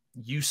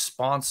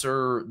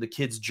sponsor the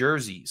kids'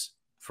 jerseys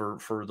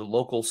for the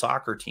local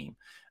soccer team,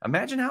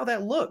 imagine how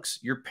that looks.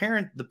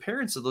 The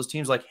parents of those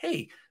teams, like,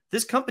 hey,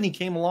 this company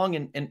came along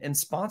and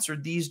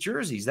sponsored these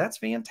jerseys. That's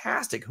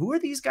fantastic. Who are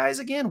these guys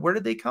again? Where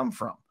did they come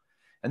from?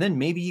 And then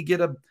maybe you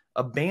get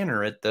a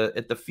banner at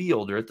the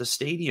field or at the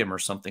stadium or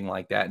something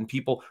like that, and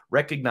people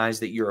recognize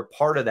that you're a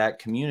part of that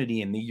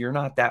community and that you're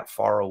not that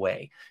far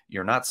away.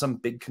 You're not some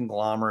big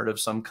conglomerate of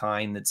some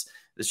kind that's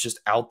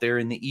just out there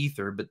in the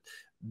ether, but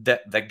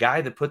that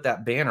guy that put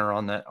that banner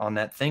on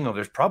that thing over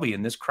there's probably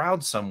in this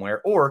crowd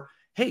somewhere, or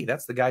hey,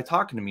 that's the guy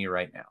talking to me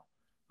right now.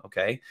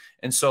 Okay.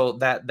 And so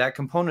that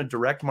component,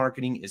 direct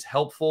marketing, is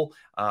helpful.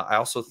 I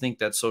also think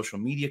that social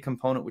media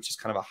component, which is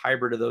kind of a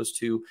hybrid of those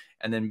two,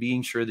 and then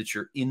being sure that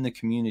you're in the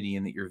community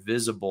and that you're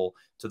visible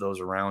to those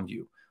around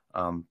you.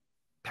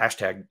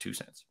 Hashtag 2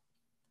 cents.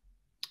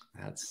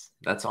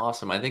 That's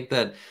awesome. I think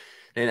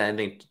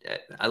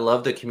I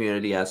love the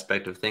community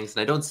aspect of things,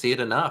 and I don't see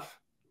it enough.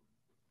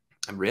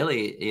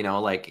 really,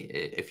 like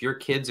if your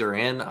kids are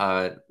in,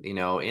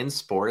 in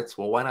sports,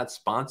 well, why not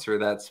sponsor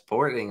that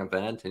sporting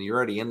event? And you're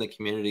already in the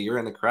community, you're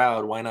in the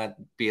crowd. Why not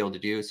be able to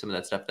do some of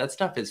that stuff? That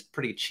stuff is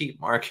pretty cheap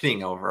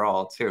marketing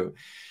overall too.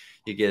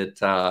 You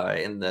get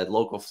in the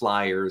local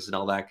flyers and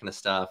all that kind of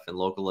stuff, and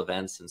local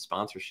events and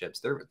sponsorships.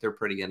 They're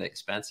pretty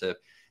inexpensive.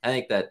 I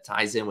think that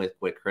ties in with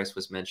what Chris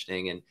was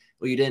mentioning, and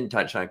what you didn't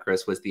touch on,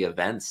 Chris, was the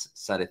events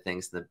side of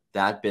things.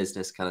 That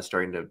business kind of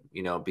starting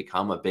to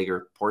become a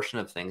bigger portion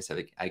of things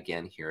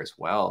again here as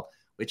well,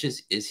 which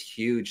is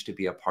huge to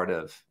be a part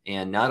of.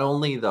 And not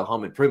only the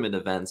home improvement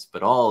events,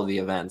 but all of the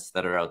events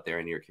that are out there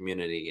in your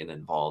community and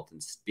involved,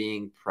 and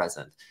being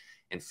present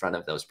in front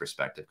of those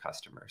prospective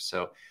customers.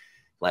 So,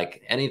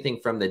 like anything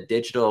from the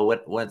digital,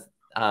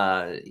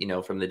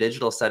 from the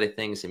digital side of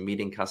things and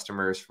meeting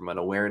customers from an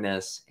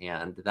awareness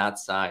and that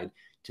side,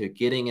 to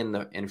getting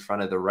in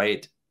front of the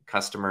right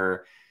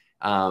customer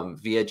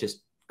via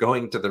just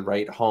going to the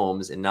right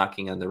homes and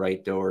knocking on the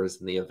right doors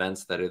and the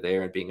events that are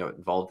there and being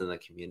involved in the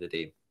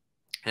community.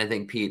 And I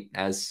think, Pete,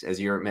 as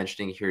you're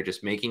mentioning here,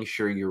 just making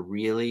sure you're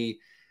really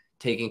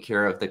taking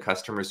care of the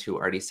customers who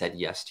already said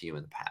yes to you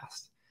in the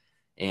past.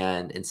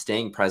 And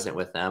staying present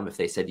with them. If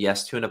they said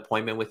yes to an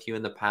appointment with you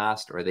in the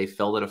past, or they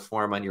filled out a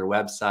form on your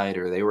website,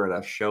 or they were at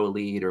a show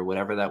lead, or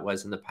whatever that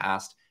was in the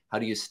past, how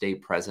do you stay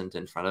present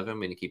in front of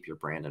them and keep your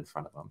brand in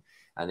front of them?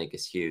 I think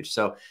is huge.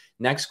 So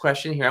next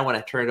question here, I want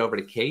to turn it over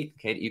to Kate.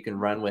 Kate, you can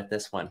run with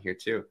this one here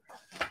too.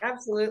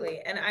 Absolutely.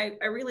 And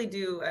I really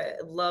do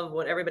love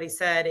what everybody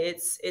said.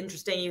 It's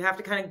interesting. You have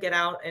to kind of get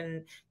out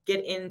and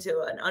get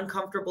into an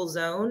uncomfortable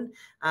zone.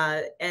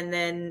 And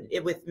then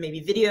with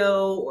maybe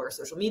video or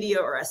social media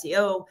or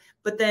SEO,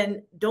 but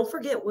then don't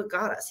forget what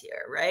got us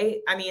here, right?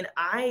 I mean,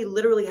 I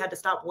literally had to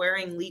stop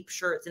wearing Leap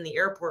shirts in the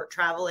airport,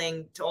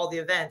 traveling to all the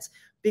events,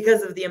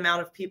 because of the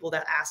amount of people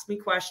that asked me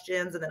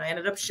questions. And then I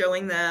ended up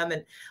showing them,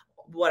 and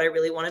what I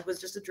really wanted was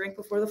just a drink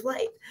before the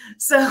flight.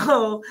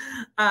 So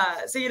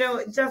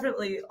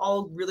definitely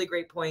all really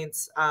great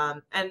points.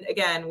 And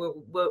again,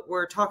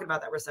 we're talking about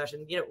that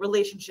recession,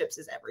 relationships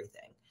is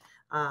everything.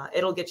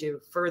 It'll get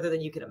you further than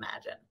you can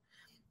imagine.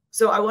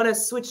 So I want to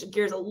switch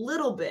gears a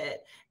little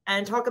bit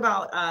and talk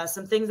about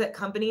some things that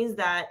companies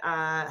that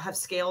have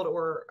scaled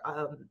or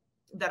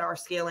that are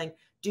scaling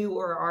do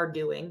or are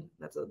doing.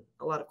 That's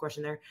a lot of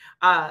question there,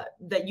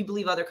 that you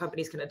believe other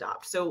companies can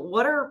adopt. So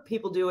what are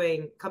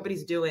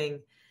companies doing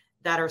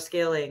that are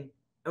scaling,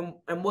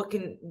 and what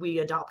can we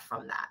adopt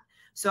from that?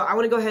 So I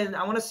want to go ahead and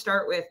I want to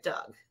start with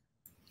Doug.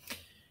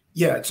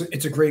 Yeah,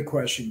 it's a great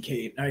question,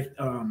 Kate.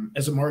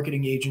 As a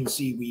marketing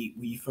agency,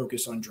 we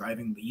focus on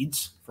driving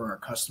leads for our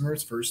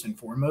customers first and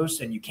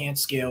foremost, and you can't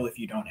scale if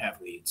you don't have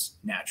leads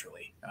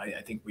naturally.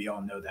 I think we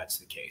all know that's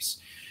the case.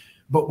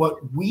 But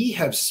what we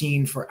have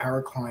seen for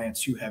our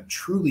clients who have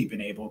truly been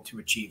able to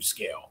achieve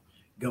scale,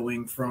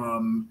 going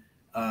from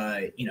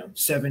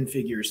 7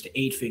 figures to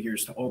 8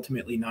 figures to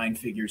ultimately 9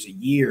 figures a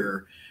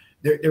year,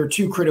 there are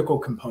two critical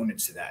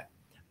components to that.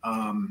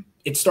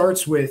 It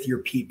starts with your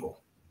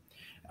people.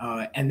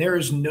 And there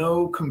is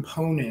no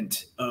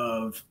component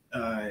of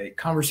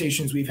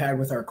conversations we've had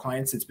with our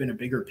clients that's been a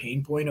bigger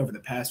pain point over the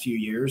past few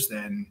years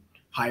than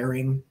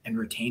hiring and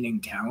retaining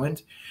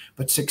talent.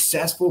 But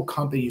successful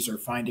companies are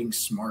finding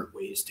smart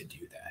ways to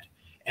do that.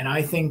 And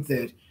I think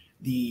that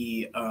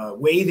the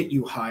way that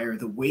you hire,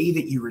 the way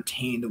that you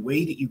retain, the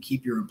way that you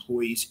keep your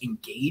employees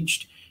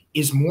engaged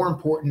is more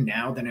important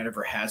now than it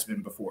ever has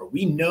been before.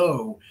 We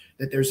know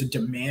that there's a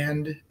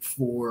demand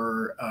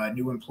for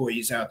new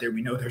employees out there.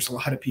 We know there's a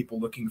lot of people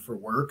looking for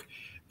work,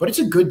 but it's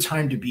a good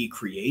time to be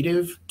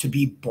creative, to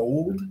be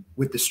bold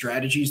with the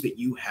strategies that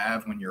you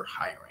have when you're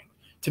hiring,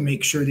 to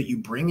make sure that you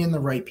bring in the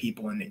right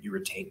people and that you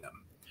retain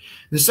them.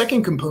 The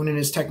second component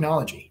is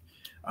technology,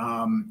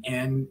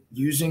 and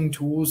using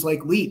tools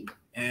like Leap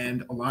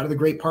and a lot of the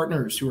great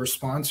partners who are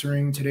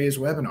sponsoring today's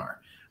webinar.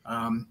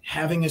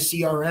 Having a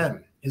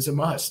CRM is a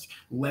must.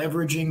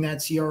 Leveraging that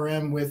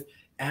CRM with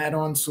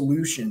add-on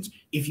solutions.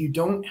 If you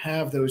don't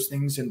have those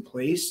things in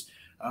place,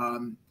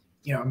 I'm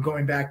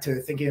going back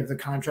to thinking of the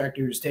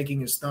contractor who's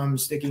taking his thumb,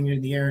 sticking it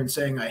in the air and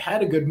saying, I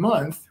had a good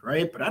month,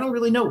 right? But I don't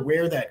really know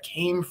where that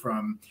came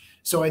from.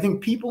 So I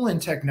think people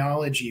and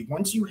technology,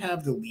 once you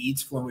have the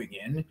leads flowing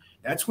in,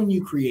 that's when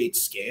you create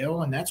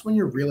scale, and that's when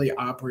you're really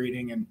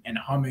operating and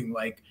humming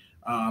like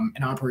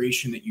an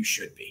operation that you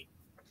should be.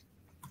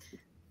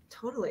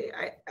 Totally.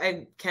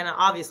 I cannot,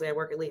 obviously I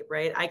work at Leap,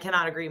 right? I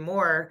cannot agree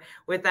more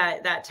with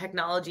that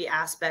technology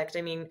aspect.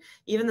 I mean,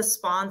 even the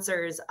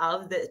sponsors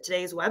of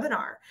today's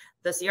webinar,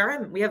 the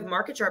CRM, we have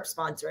Market Sharp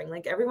sponsoring.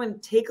 Like, everyone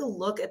take a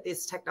look at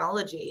this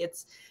technology.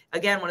 It's,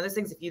 again, one of those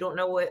things, if you don't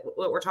know what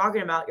we're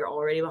talking about, you're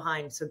already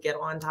behind. So get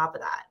on top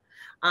of that.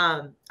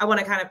 I want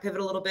to kind of pivot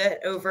a little bit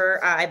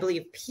over, I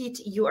believe, Pete,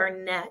 you are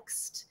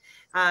next.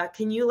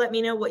 Can you let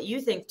me know what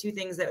you think, 2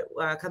 things that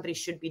companies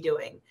should be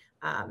doing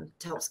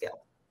to help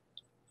scale?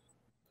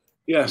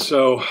 Yeah,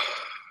 so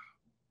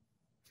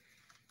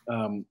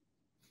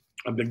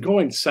I've been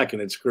going second.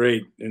 It's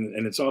great.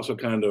 And it's also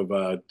kind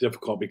of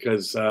difficult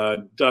because,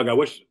 Doug, I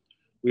wish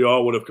we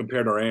all would have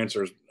compared our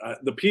answers.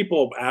 The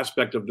people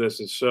aspect of this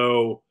is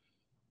so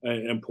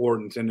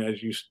important, and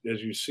as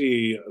you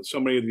see, so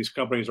many of these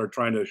companies are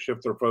trying to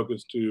shift their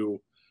focus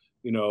to,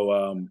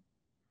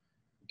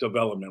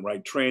 development,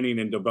 right? Training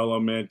and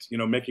development.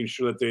 Making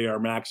sure that they are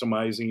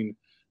maximizing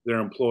their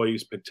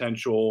employees'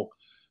 potential.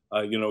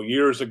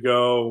 Years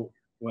ago,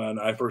 when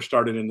I first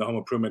started in the home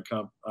improvement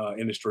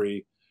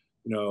industry,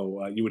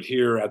 you would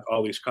hear at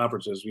all these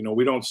conferences,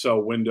 we don't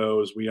sell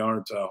windows. We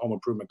aren't a home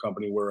improvement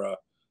company. We're a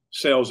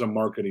sales and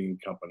marketing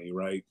company,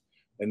 right?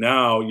 And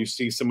now you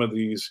see some of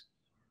these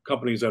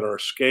companies that are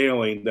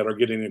scaling, that are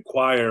getting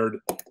acquired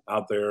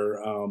out there.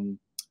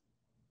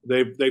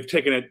 They've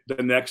taken it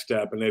the next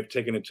step, and they've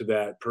taken it to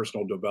that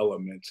personal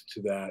development,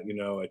 to that,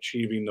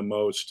 achieving the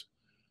most,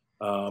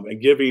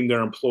 and giving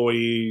their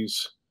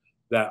employees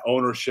that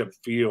ownership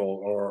feel,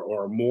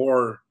 or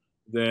more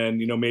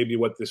than, maybe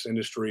what this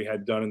industry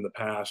had done in the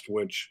past,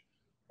 which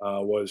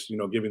was,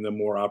 giving them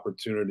more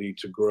opportunity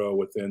to grow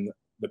within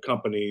the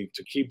company,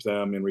 to keep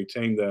them and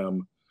retain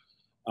them.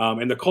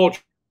 And the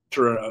culture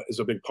is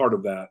a big part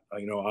of that.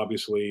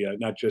 Obviously,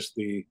 not just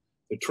the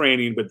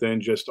training, but then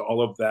just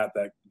all of that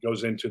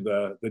goes into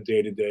the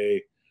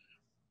day-to-day,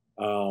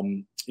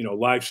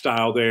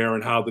 lifestyle there,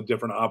 and how the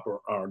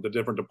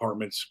different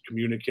departments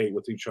communicate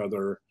with each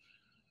other.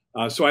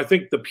 So I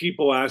think the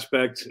people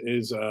aspect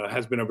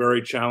has been a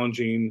very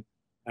challenging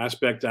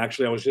aspect.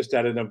 Actually, I was just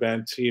at an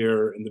event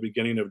here in the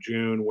beginning of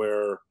June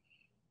where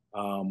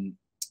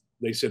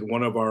they said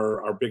one of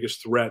our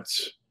biggest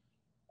threats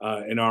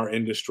in our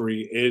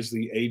industry is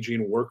the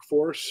aging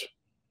workforce.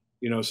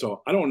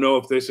 So I don't know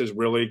if this is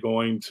really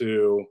going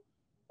to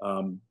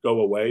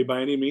go away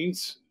by any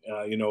means.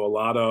 A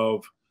lot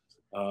of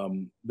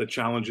the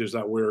challenges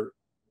that we're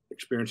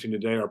experiencing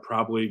today are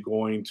probably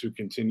going to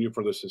continue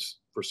for the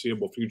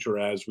foreseeable future,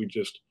 as we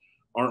just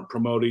aren't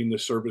promoting the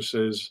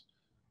services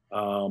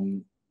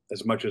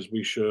as much as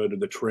we should,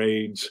 the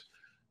trades,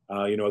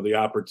 the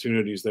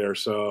opportunities there.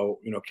 So,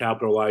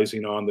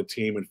 capitalizing on the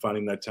team and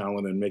finding that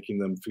talent and making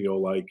them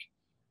feel like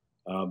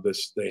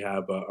they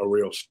have a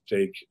real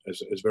stake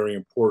is very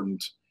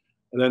important.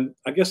 And then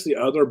I guess the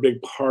other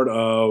big part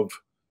of,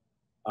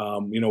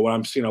 what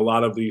I'm seeing a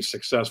lot of these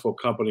successful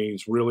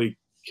companies really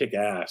kick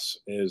ass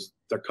is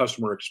their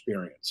customer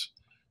experience.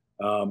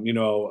 A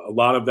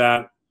lot of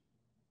that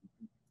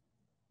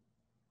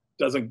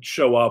doesn't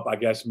show up, I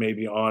guess,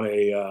 maybe on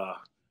a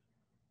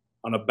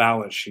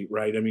balance sheet,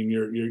 right? I mean,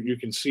 you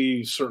can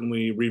see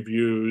certainly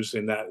reviews,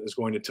 and that is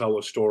going to tell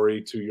a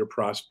story to your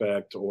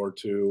prospect, or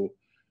to,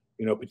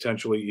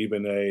 potentially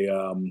even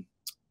a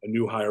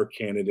new hire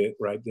candidate,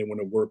 right? They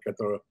want to work at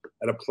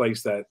a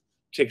place that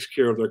takes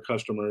care of their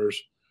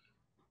customers.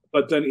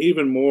 But then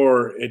even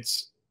more,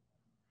 it's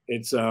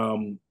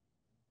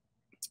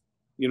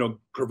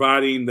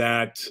providing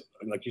that,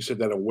 like you said,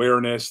 that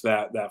awareness,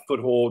 that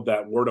foothold,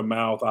 that word of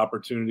mouth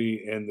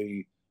opportunity in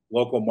the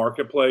local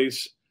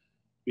marketplace,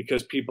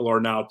 because people are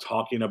now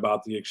talking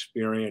about the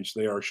experience.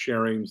 They are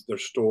sharing their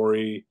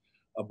story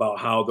about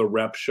how the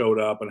rep showed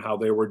up and how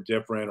they were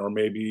different, or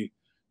maybe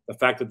the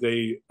fact that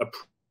they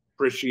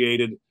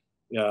appreciated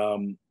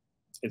and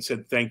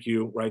said thank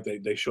you, right?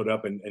 They showed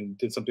up and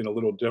did something a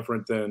little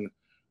different than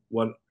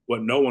what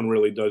no one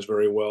really does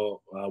very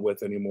well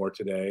with anymore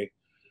today.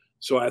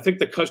 So I think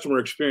the customer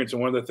experience,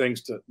 and one of the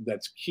things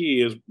that's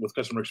key is with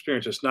customer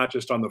experience, it's not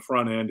just on the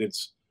front end,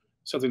 it's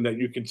something that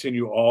you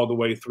continue all the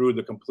way through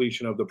the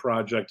completion of the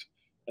project,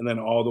 and then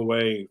all the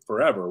way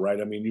forever,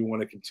 right? I mean, you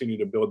want to continue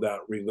to build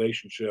that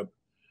relationship,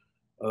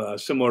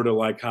 similar to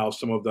like how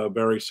some of the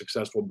very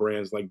successful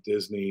brands like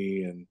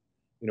Disney and,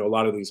 a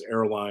lot of these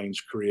airlines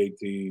create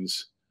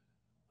these,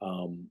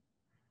 not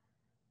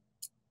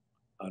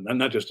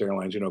just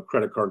airlines,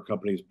 credit card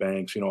companies,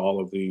 banks,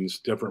 all of these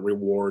different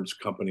rewards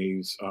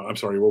companies,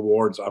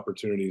 rewards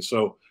opportunities.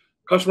 So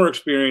customer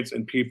experience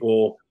and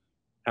people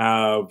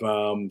have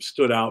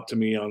stood out to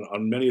me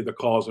on many of the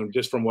calls. And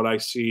just from what I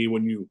see,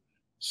 when you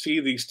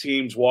see these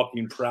teams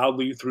walking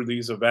proudly through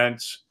these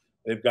events,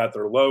 they've got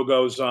their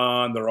logos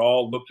on, they're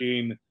all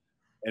looking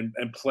and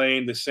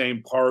playing the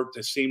same part.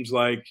 It seems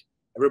like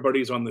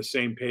everybody's on the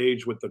same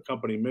page with the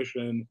company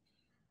mission.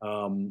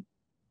 Those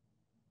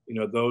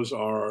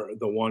are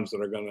the ones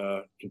that are going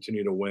to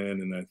continue to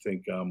win. And I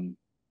think,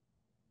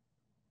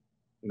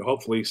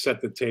 hopefully set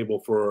the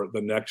table for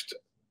the next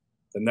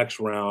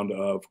round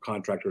of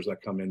contractors that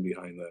come in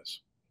behind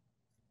this.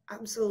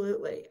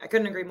 Absolutely. I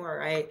couldn't agree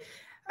more. I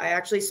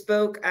actually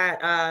spoke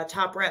at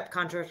Top Rep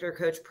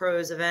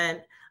ContractorCoachPRO's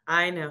event.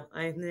 I know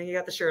you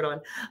got the shirt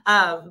on.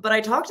 But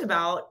I talked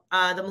about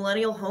the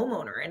millennial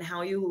homeowner and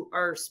how you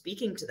are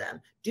speaking to them.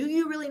 Do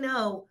you really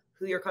know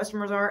who your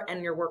customers are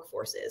and your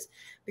workforce is?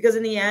 Because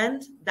in the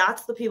end,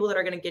 that's the people that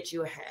are going to get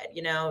you ahead.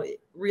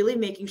 Really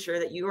making sure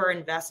that you are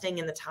investing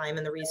in the time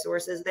and the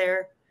resources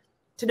there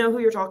to know who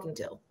you're talking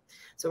to.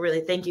 So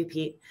really, thank you,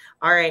 Pete.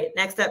 All right,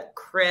 next up,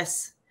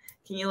 Chris.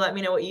 Can you let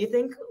me know what you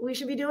think we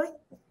should be doing?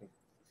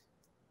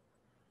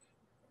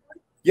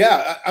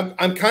 Yeah,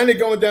 I'm kind of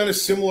going down a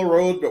similar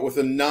road, but with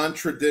a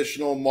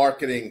non-traditional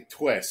marketing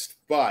twist.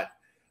 But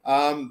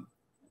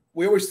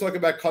we always talk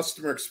about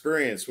customer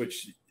experience,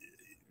 which is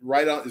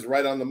right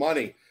on the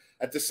money.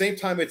 At the same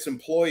time, it's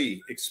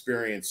employee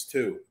experience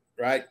too,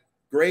 right?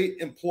 Great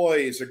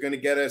employees are going to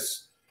get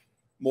us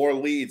more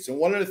leads. And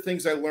one of the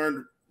things I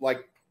learned,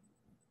 like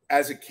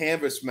as a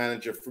canvas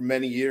manager for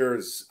many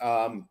years,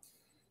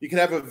 you can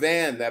have a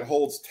van that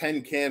holds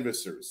 10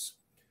 canvassers.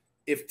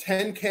 If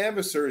 10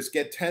 canvassers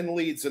get 10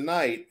 leads a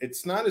night,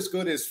 it's not as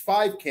good as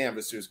 5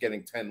 canvassers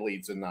getting 10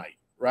 leads a night,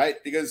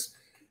 right? Because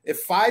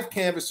if 5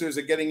 canvassers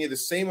are getting you the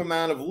same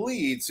amount of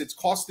leads, it's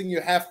costing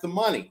you half the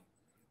money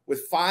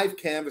with 5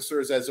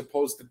 canvassers as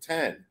opposed to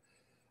 10.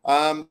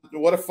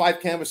 What if 5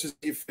 canvassers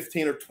give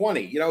 15 or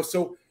 20? You know,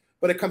 so,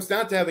 but it comes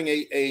down to having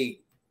a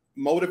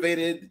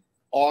motivated,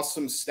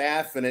 awesome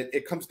staff, and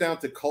it comes down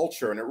to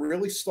culture, and it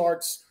really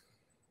starts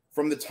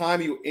from the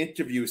time you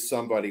interview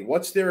somebody.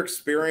 What's their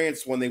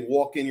experience when they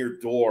walk in your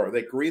door? Are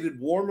they greeted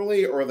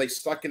warmly, or are they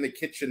stuck in the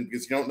kitchen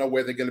because you don't know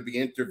where they're going to be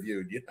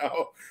interviewed? You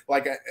know,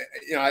 like,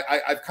 you know,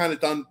 I've kind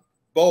of done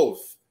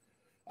both.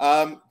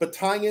 But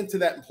tying into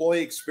that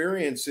employee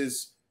experience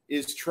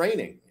is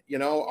training. You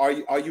know,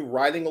 are you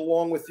riding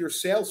along with your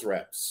sales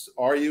reps?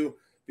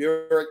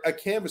 You're a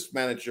canvas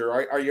manager.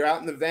 Are you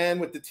out in the van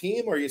with the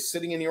team, or are you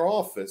sitting in your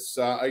office?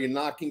 Are you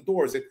knocking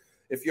doors?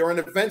 If you're an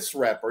events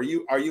rep, are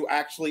you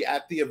actually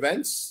at the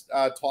events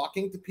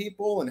talking to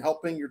people and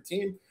helping your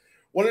team?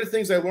 One of the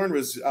things I learned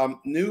was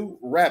new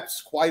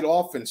reps quite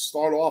often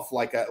start off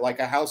like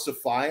a house of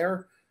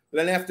fire. But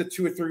then after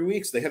 2 or 3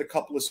 weeks, they hit a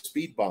couple of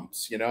speed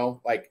bumps. You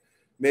know, like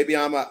maybe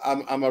I'm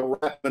a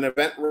rep, an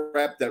event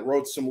rep that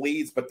wrote some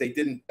leads, but they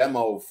didn't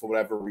demo for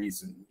whatever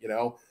reason. You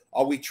know,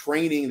 are we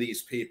training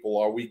these people?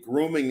 Are we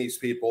grooming these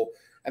people?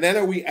 And then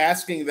are we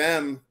asking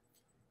them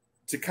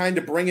to kind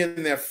of bring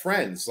in their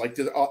friends? Like,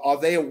 are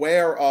they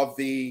aware of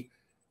the,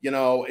 you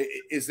know,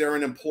 is there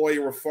an employee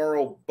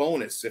referral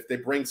bonus if they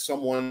bring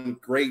someone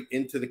great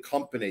into the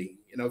company?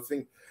 You know,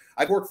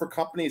 I've worked for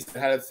companies that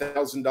had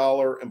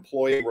 $1,000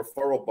 employee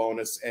referral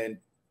bonus and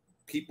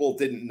people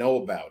didn't know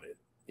about it,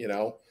 you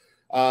know?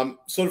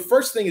 So the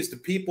first thing is the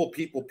people.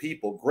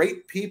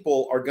 Great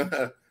people are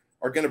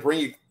gonna bring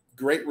you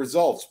great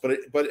results.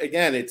 But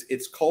again,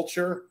 it's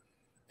culture.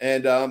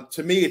 And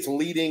to me, it's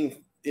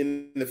leading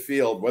in the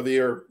field, whether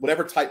you're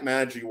whatever type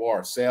manager you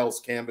are, sales,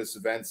 canvas,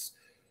 events.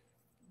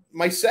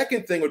 My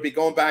second thing would be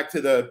going back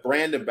to the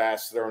brand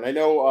ambassador. And I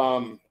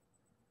know,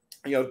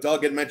 you know,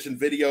 Doug had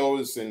mentioned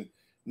videos, and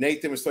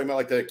Nathan was talking about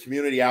like the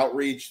community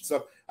outreach and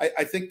stuff.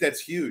 I think that's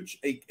huge.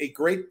 A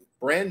great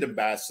brand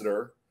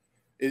ambassador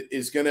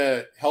is going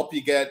to help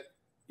you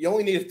you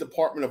only need a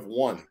department of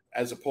 1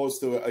 as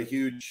opposed to a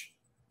huge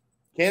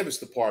canvas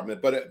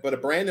department. But a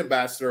brand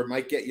ambassador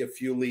might get you a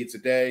few leads a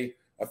day,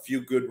 a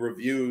few good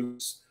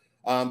reviews.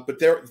 But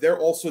they're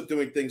also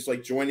doing things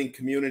like joining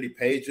community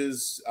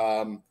pages.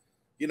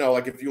 You know,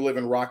 like if you live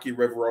in Rocky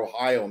River,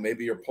 Ohio,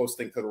 maybe you're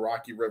posting to the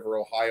Rocky River,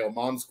 Ohio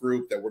Moms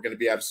group that we're going to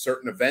be at a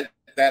certain event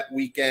that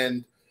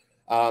weekend.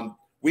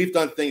 We've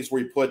done things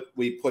where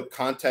we put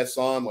contests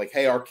on, like,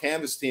 hey, our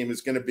canvas team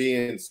is going to be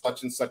in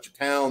such and such a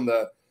town.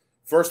 The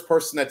first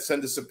person that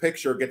sends us a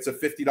picture gets a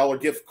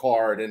 $50 gift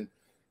card. And,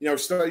 you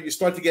know, you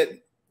start to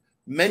get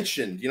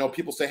mentioned. You know,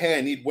 people say, hey,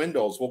 I need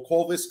windows. We'll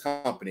call this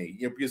company,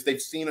 you know, because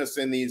they've seen us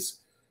in these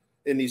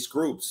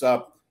groups.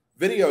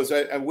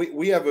 Videos,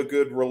 we have a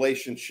good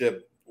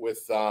relationship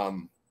with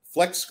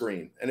Flex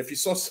Screen. And if you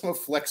saw some of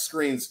Flex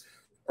Screen's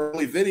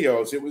early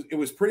videos, it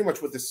was pretty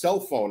much with a cell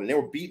phone, and they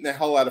were beating the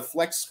hell out of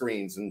Flex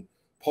Screens and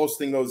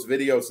posting those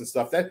videos and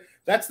stuff.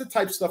 That's the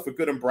type of stuff a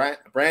good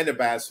brand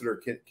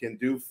ambassador can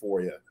do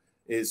for you,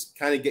 is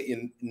kind of get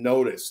you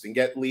noticed and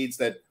get leads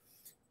that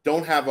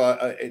don't have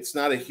it's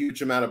not a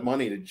huge amount of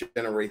money to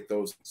generate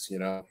those, you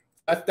know.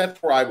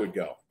 That's where I would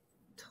go.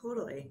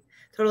 Totally.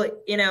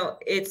 You know,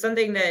 it's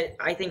something that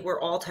I think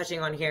we're all touching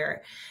on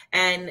here.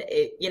 And,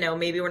 you know,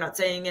 maybe we're not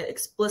saying it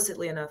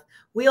explicitly enough.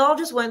 We all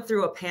just went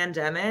through a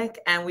pandemic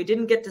and we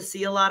didn't get to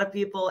see a lot of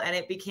people, and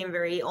it became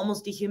very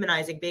almost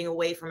dehumanizing being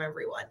away from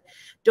everyone.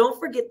 Don't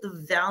forget the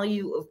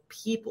value of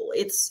people.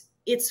 It's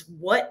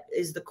what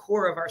is the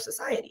core of our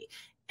society,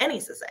 any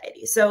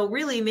society. So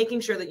really making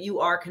sure that you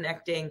are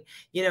connecting,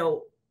 you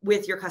know,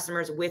 with your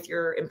customers, with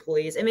your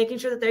employees, and making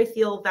sure that they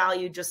feel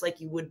valued just like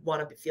you would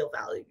want to feel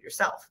valued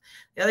yourself.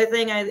 The other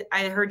thing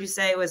I heard you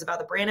say was about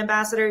the brand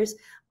ambassadors.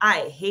 I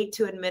hate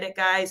to admit it,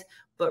 guys,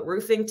 but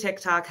roofing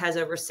TikTok has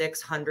over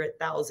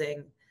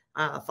 600,000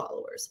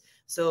 followers.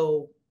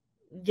 So,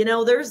 you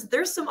know,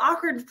 there's some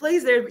awkward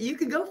plays there. You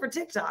could go for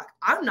TikTok.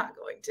 I'm not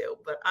going to,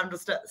 but I'm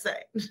just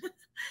saying.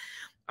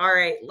 All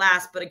right.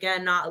 Last, but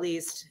again, not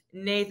least,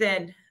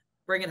 Nathan,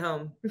 bring it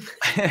home.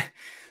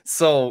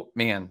 So,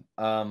 man,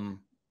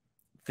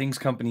 things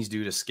companies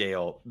do to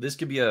scale. This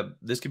could be a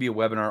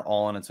webinar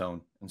all on its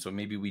own. And so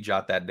maybe we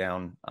jot that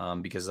down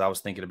because I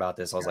was thinking about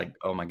this. I was like,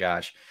 oh my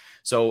gosh.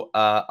 So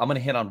I'm going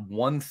to hit on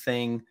one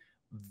thing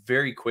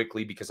very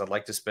quickly because I'd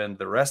like to spend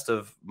the rest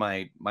of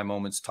my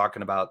moments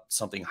talking about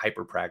something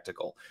hyper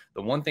practical.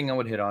 The one thing I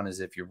would hit on is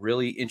if you're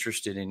really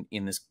interested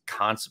in this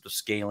concept of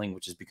scaling,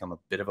 which has become a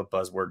bit of a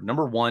buzzword.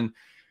 Number one,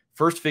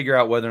 First, figure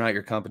out whether or not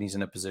your company's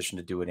in a position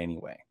to do it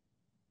anyway.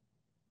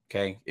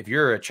 Okay. If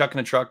you're a Chuck in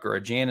a truck or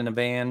a Jan in a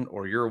van,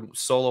 or you're a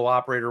solo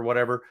operator or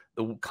whatever,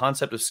 the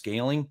concept of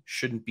scaling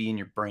shouldn't be in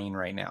your brain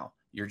right now.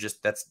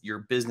 Your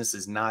business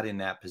is not in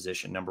that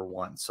position, number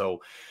one.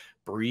 So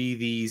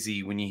breathe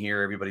easy when you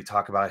hear everybody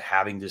talk about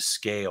having to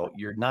scale.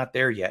 You're not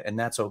there yet, and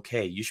that's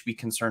okay. You should be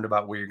concerned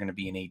about where you're going to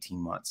be in 18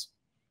 months.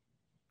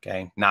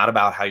 Okay. Not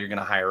about how you're going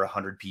to hire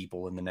 100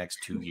 people in the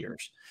next 2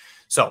 years.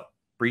 So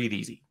breathe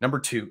easy. Number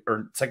two,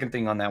 or second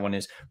thing on that one,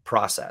 is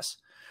process.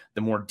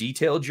 The more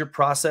detailed your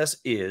process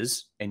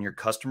is and your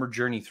customer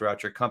journey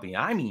throughout your company,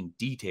 I mean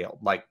detailed,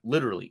 like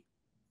literally,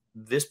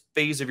 this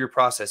phase of your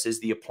process is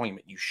the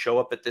appointment. You show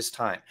up at this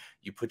time.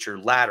 You put your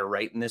ladder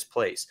right in this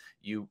place.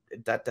 You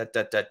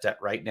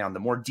right now. The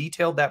more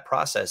detailed that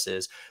process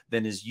is,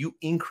 then as you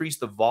increase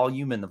the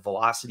volume and the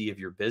velocity of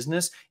your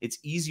business, it's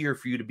easier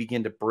for you to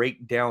begin to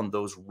break down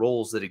those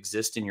roles that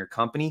exist in your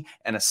company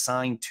and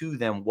assign to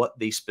them what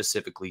they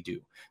specifically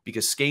do.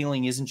 Because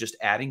scaling isn't just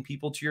adding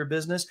people to your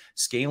business.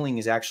 Scaling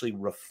is actually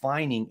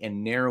refining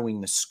and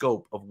narrowing the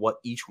scope of what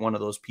each one of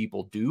those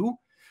people do,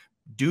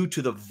 due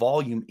to the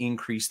volume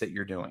increase that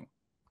you're doing.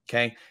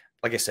 Okay.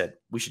 Like I said,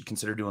 we should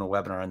consider doing a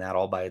webinar on that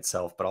all by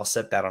itself, but I'll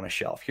set that on a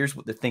shelf. Here's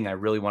what the thing I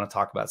really want to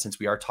talk about, since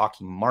we are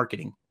talking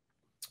marketing,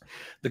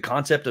 the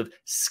concept of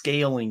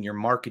scaling your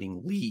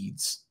marketing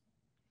leads.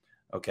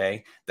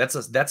 Okay. That's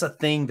a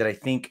thing that I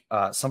think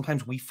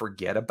sometimes we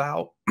forget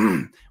about.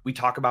 We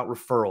talk about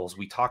referrals.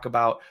 We talk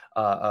about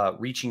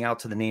reaching out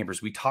to the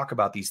neighbors. We talk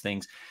about these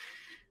things.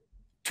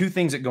 Two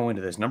things that go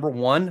into this. Number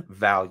one,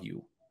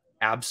 value.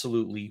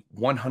 Absolutely,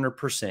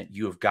 100%.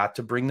 You have got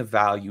to bring the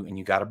value, and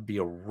you got to be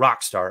a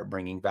rock star at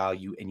bringing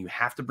value. And you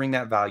have to bring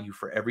that value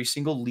for every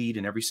single lead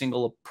and every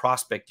single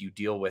prospect you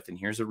deal with. And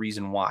here's the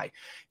reason why.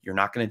 You're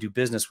not going to do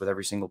business with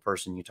every single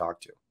person you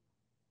talk to.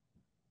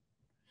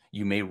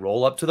 You may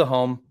roll up to the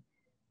home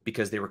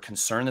because they were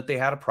concerned that they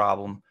had a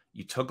problem.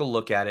 You took a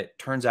look at it.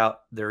 Turns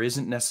out there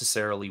isn't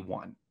necessarily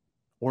one,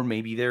 or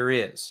maybe there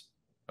is.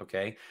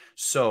 Okay.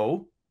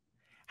 So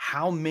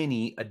how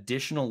many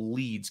additional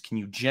leads can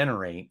you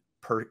generate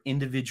per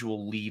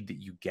individual lead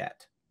that you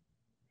get?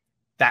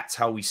 That's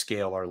how we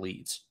scale our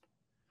leads.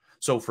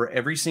 So for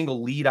every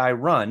single lead I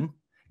run,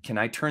 can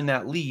I turn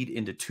that lead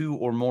into 2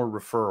 or more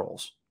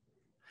referrals?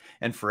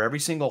 And for every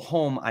single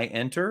home I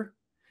enter,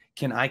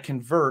 can I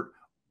convert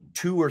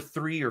 2 or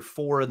 3 or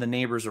 4 of the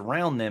neighbors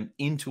around them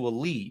into a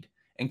lead,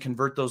 and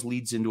convert those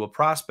leads into a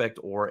prospect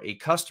or a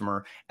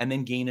customer, and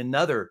then gain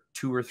another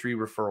 2 or 3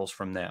 referrals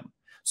from them?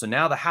 So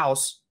now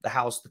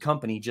the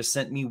company just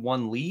sent me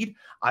 1 lead.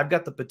 I've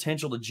got the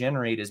potential to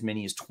generate as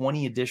many as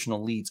 20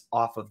 additional leads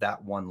off of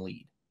that 1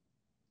 lead.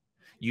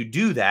 You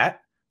do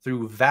that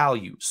through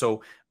value.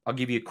 So I'll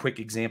give you a quick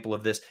example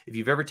of this. If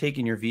you've ever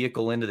taken your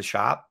vehicle into the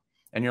shop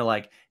and you're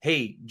like,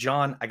 hey,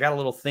 John, I got a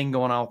little thing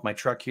going on with my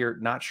truck here.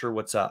 Not sure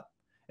what's up.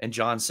 And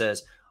John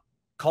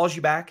calls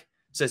you back,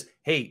 says,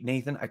 hey,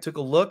 Nathan, I took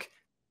a look.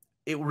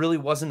 It really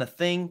wasn't a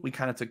thing. We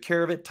kind of took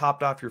care of it,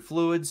 topped off your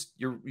fluids.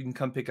 You can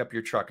come pick up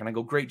your truck. And I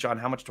go, great, John,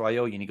 how much do I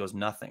owe you? And he goes,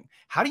 nothing.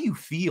 How do you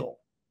feel?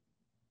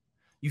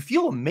 You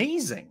feel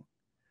amazing.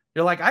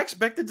 You're like, I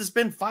expected to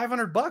spend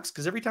 $500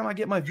 because every time I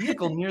get my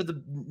vehicle near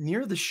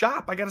the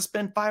shop, I got to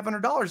spend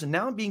 $500. And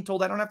now I'm being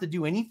told I don't have to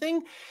do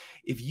anything.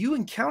 If you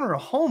encounter a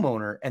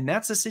homeowner and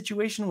that's the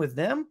situation with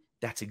them,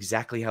 that's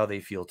exactly how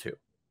they feel too.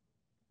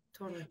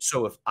 Totally.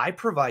 So if I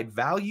provide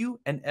value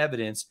and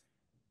evidence,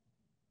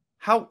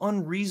 how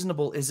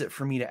unreasonable is it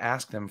for me to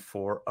ask them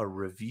for a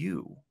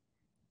review?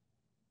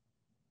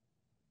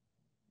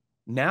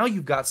 Now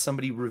you've got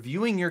somebody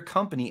reviewing your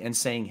company and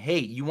saying, hey,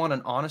 you want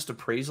an honest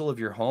appraisal of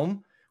your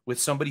home with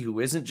somebody who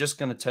isn't just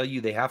going to tell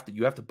you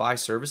you have to buy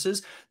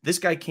services? This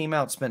guy came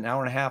out, spent an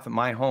hour and a half at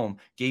my home,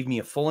 gave me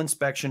a full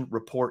inspection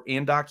report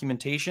and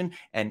documentation,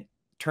 and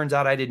turns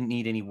out I didn't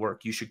need any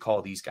work. You should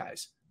call these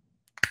guys.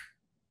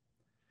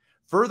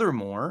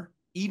 Furthermore,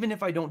 even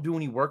if I don't do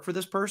any work for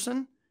this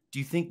person, do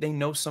you think they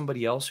know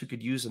somebody else who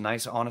could use a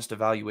nice, honest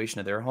evaluation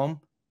of their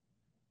home?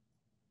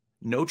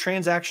 No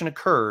transaction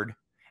occurred,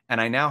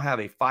 and I now have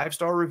a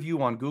 5-star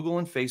review on Google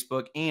and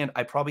Facebook, and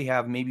I probably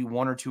have maybe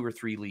 1 or 2 or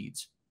 3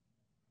 leads.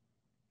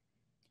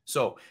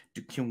 So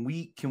can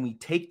we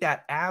take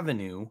that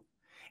avenue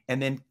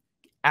and then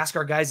ask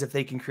our guys if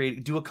they can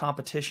do a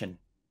competition?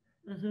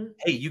 Mm-hmm.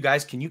 Hey, you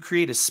guys, can you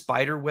create a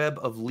spider web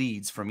of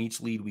leads from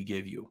each lead we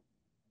give you?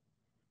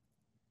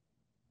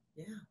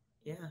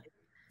 Yeah.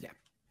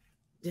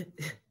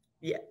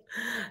 Yeah.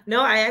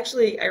 No, I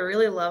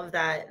really love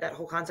that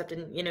whole concept.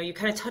 And, you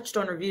kind of touched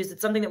on reviews.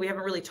 It's something that we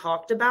haven't really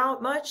talked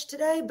about much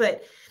today,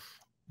 but,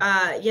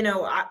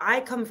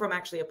 I come from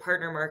actually a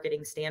partner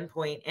marketing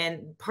standpoint,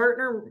 and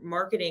partner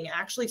marketing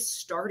actually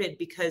started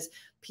because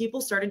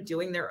people started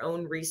doing their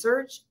own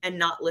research and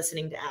not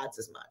listening to ads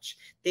as much.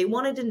 They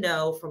wanted to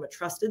know from a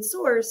trusted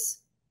source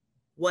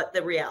what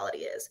the reality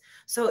is.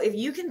 So if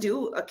you can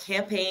do a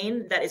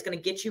campaign that is going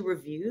to get you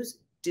reviews,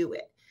 do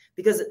it,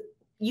 because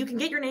you can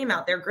get your name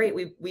out there. Great.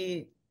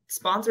 We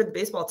sponsored the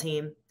baseball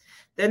team.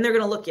 Then they're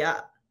going to look you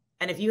up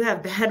And if you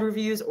have bad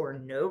reviews or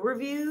no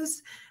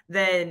reviews,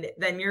 then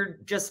you're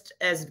just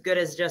as good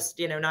as just,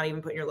 not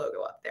even putting your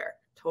logo up there.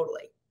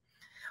 Totally.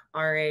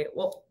 All right.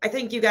 Well, I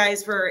thank you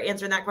guys for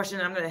answering that question.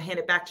 I'm going to hand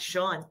it back to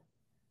Sean.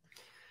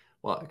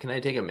 Well, can I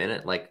take a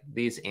minute? Like,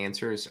 these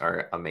answers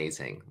are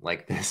amazing.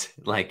 Like this,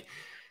 like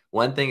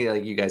one thing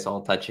that you guys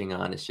all touching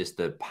on is just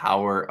the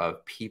power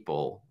of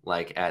people,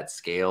 like at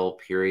scale,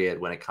 period,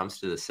 when it comes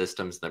to the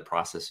systems and the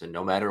process. And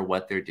no matter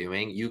what they're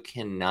doing, you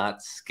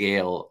cannot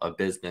scale a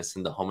business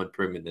in the home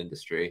improvement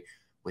industry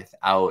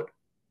without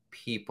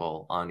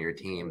people on your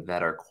team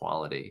that are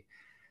quality.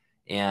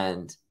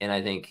 And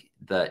I think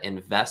the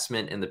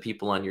investment in the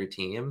people on your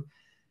team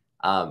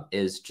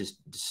is just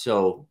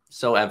so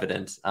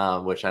evident,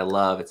 which I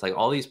love. It's like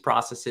all these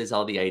processes,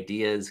 all the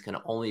ideas can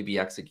only be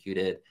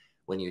executed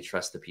when you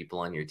trust the people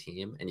on your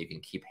team, and you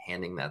can keep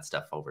handing that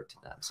stuff over to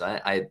them. So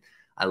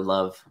I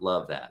love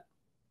that.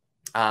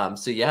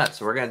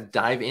 So we're going to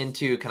dive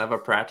into kind of a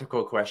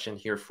practical question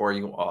here for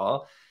you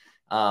all.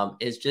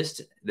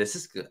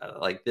 This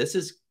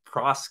is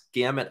cross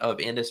gamut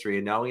of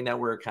industry, knowing that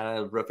we're kind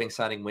of roofing,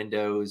 siding,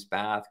 windows,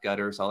 bath,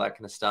 gutters, all that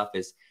kind of stuff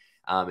is,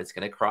 it's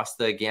going to cross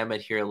the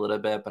gamut here a little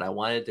bit, but I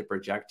wanted to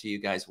project to you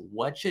guys,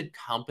 what should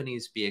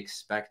companies be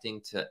expecting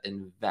to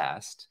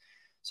invest?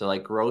 So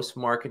like gross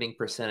marketing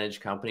percentage,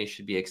 companies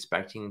should be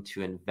expecting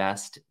to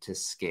invest to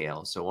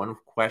scale. So one of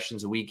the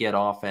questions we get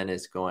often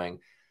is going,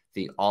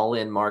 the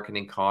all-in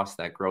marketing cost,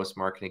 that gross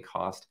marketing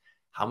cost,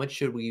 how much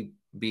should we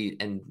be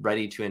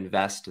ready to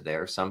invest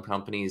there? Some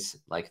companies,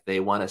 like, they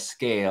want to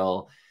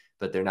scale,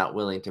 but they're not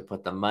willing to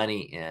put the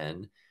money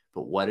in.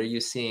 But what are you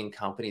seeing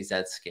companies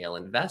at scale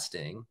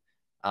investing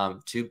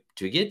to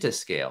get to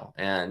scale,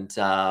 and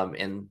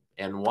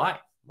why?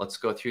 Let's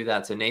go through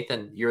that. So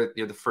Nathan, you're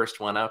the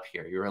first one up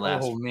here. You're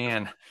last. Oh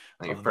man,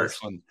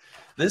 first one.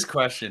 This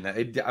question,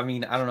 I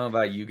mean, I don't know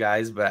about you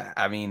guys, but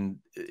I mean,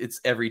 it's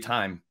every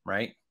time,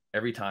 right?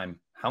 Every time.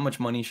 How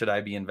much money should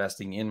I be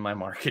investing in my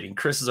marketing?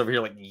 Chris is over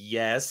here like,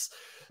 yes.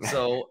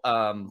 So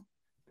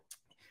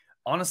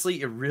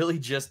honestly, it really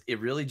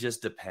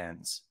just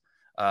depends.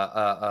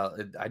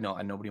 I know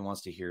nobody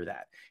wants to hear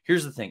that.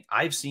 Here's the thing.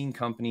 I've seen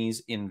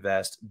companies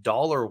invest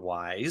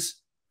dollar-wise,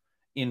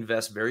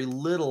 invest very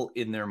little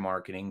in their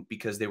marketing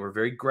because they were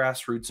very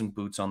grassroots and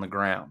boots on the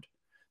ground.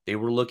 They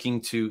were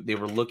looking to,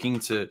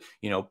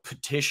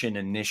 petition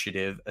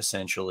initiative,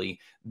 essentially,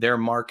 their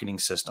marketing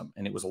system.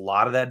 And it was a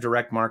lot of that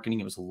direct marketing.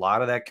 It was a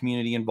lot of that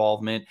community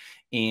involvement.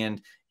 And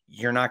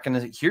you're not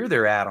going to hear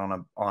their ad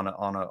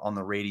on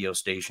the radio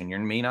station. You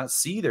may not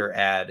see their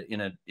ad in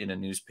a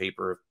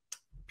newspaper.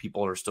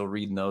 People are still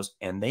reading those,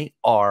 and they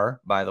are,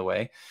 by the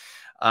way.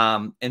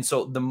 And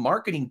so the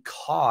marketing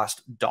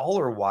cost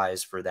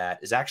dollar-wise for that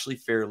is actually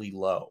fairly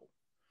low,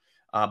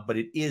 but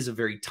it is a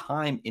very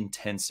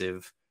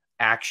time-intensive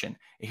action.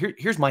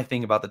 Here's my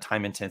thing about the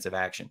time-intensive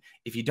action.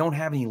 If you don't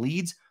have any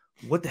leads,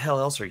 what the hell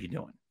else are you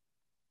doing?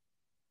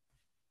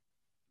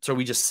 So are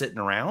we just sitting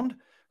around?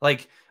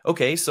 Like,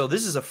 okay, so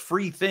this is a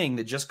free thing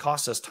that just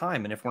costs us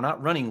time. And if we're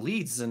not running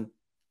leads, then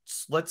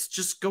let's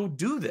just go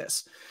do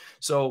this.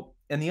 So,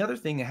 and the other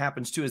thing that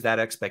happens too is that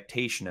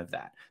expectation of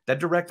that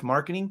direct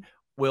marketing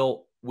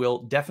will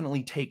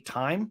definitely take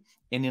time.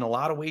 And in a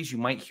lot of ways, you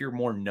might hear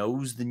more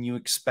no's than you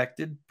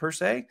expected per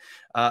se.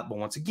 But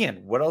once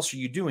again, what else are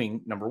you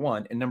doing? Number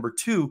one. And number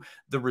two,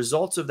 the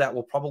results of that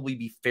will probably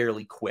be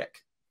fairly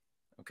quick.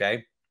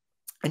 Okay.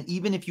 And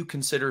even if you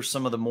consider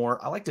some of the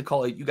more, I like to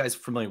call it, you guys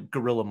familiar with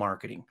guerrilla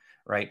marketing,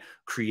 right?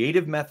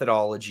 Creative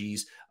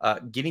methodologies,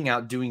 getting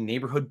out, doing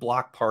neighborhood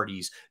block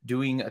parties,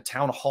 doing a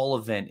town hall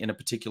event in a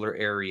particular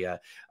area,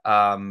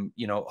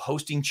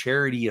 hosting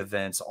charity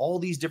events, all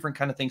these different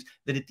kind of things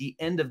that at the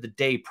end of the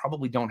day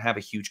probably don't have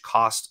a huge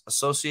cost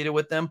associated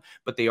with them,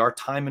 but they are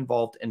time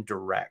involved and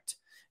direct.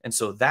 And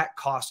so that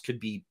cost could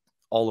be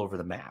all over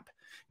the map.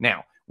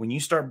 Now, when you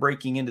start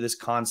breaking into this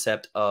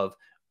concept of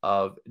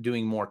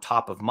doing more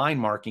top of mind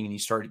marketing and you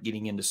start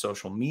getting into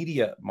social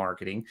media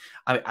marketing,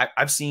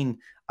 I've seen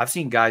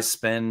guys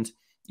spend,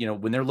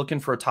 when they're looking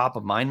for a top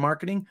of mind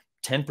marketing,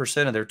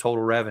 10% of their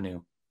total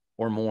revenue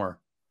or more.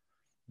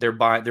 They're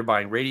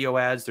buying radio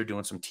ads. They're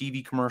doing some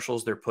TV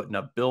commercials. They're putting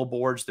up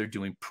billboards. They're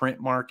doing print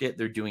market.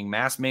 They're doing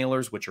mass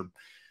mailers,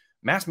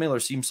 mass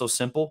mailers seem so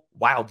simple,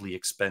 wildly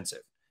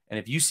expensive. And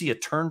if you see a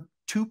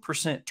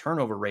 2%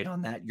 turnover rate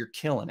on that, you're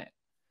killing it.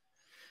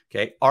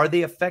 Okay. Are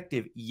they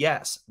effective?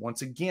 Yes.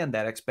 Once again,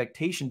 that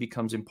expectation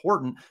becomes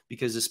important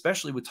because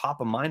especially with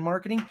top of mind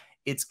marketing,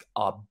 it's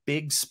a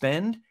big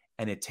spend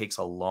and it takes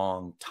a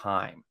long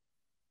time.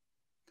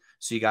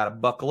 So you got to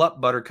buckle up,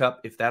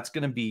 Buttercup, if that's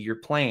going to be your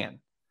plan.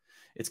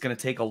 It's going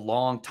to take a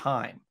long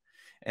time.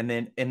 And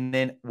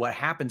then what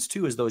happens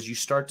too is you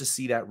start to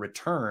see that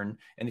return.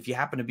 And if you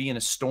happen to be in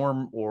a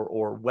storm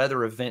or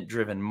weather event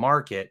driven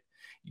market,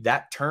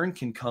 that turn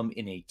can come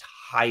in a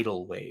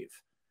tidal wave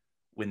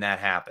when that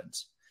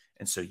happens.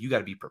 And so you got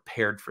to be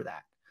prepared for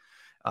that.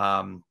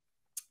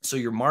 So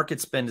your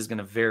market spend is going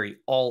to vary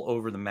all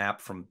over the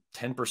map from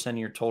 10% of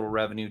your total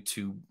revenue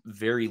to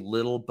very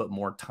little, but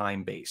more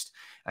time-based.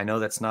 I know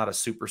that's not a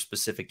super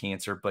specific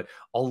answer, but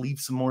I'll leave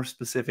some more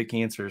specific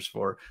answers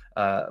for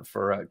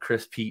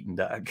Chris, Pete, and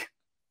Doug.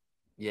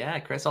 Yeah,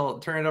 Chris, I'll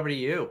turn it over to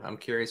you. I'm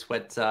curious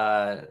what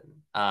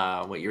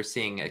you're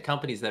seeing at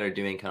companies that are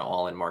doing kind of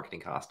all-in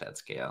marketing cost at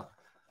scale.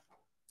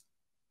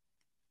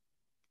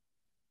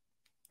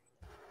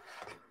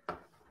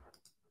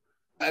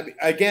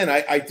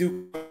 I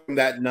do from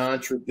that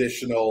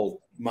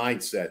non-traditional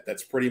mindset.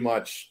 That's pretty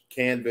much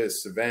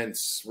canvas,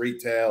 events,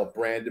 retail,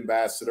 brand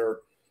ambassador.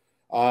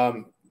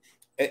 And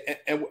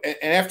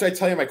after I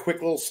tell you my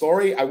quick little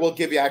story, I will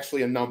give you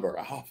actually a number.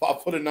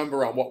 I'll put a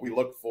number on what we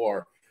look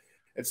for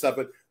and stuff.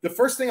 But the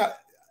first thing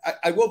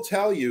I will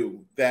tell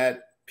you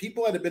that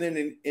people that have been in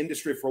an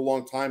industry for a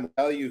long time will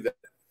tell you that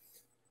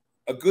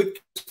a good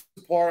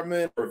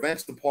department or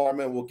events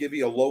department will give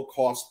you a low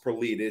cost per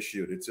lead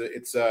issued.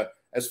 It's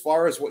as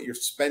far as what you're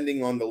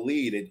spending on the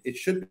lead, it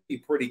should be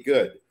pretty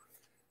good.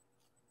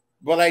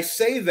 But I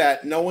say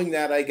that knowing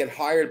that I get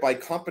hired by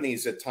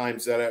companies at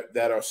times that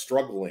are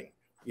struggling,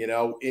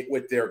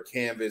 with their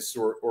canvas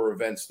or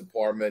events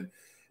department.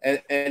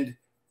 And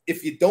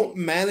if you don't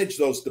manage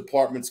those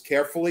departments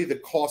carefully, the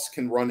costs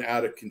can run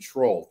out of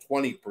control,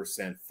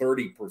 20%,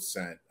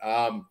 30%.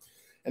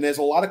 And there's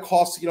a lot of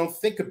costs you don't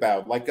think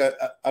about, like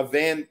a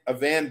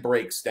van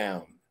breaks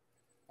down.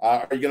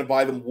 Are you going to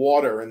buy them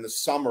water in the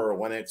summer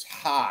when it's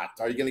hot?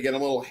 Are you going to get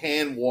them little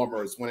hand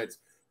warmers when it's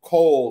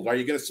cold? Are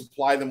you going to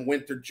supply them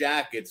winter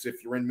jackets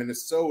if you're in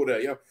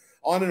Minnesota?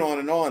 On and on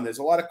and on. There's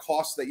a lot of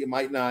costs that you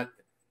might not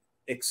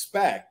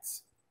expect.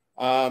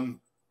 But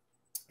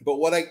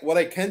what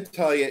I can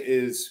tell you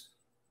is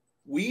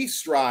we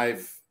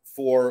strive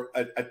for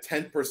a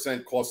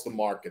 10% cost of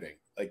marketing,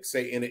 like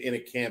say in a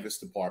canvas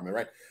department,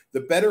 right?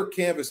 The better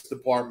canvas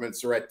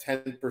departments are at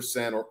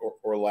 10%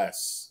 or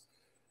less.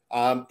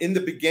 In the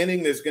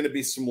beginning, there's going to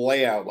be some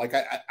layout. Like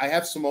I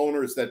have some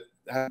owners that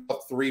have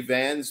 3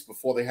 vans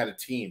before they had a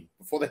team,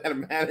 before they had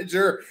a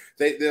manager.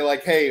 They're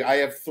like, hey, I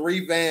have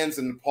 3 vans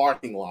in the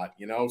parking lot,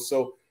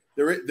 So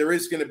there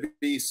is going to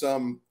be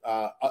some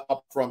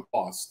upfront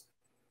cost.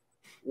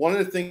 One of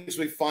the things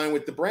we find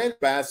with the brand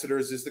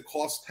ambassadors is the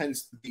cost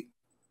tends to be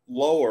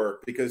lower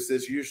because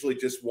there's usually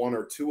just 1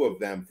 or 2 of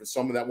them for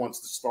someone that wants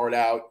to start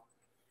out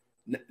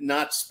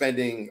not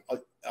spending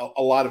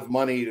a lot of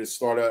money to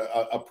start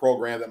a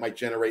program that might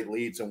generate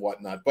leads and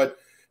whatnot. But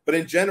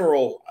in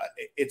general,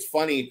 it's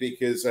funny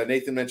because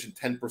Nathan mentioned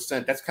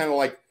 10%. That's kind of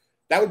like,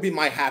 that would be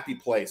my happy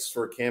place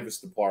for a canvas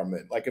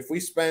department. Like if we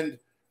spend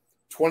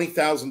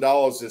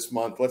 $20,000 this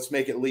month, let's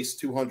make at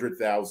least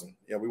 $200,000.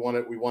 Yeah, we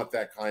want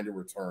that kind of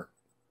return.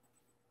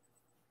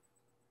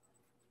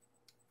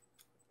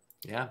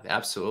 Yeah,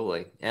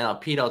 absolutely. And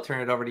Pete, I'll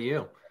turn it over to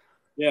you.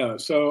 Yeah,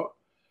 so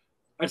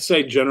I'd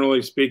say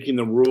generally speaking,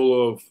 the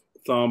rule of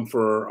thumb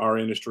for our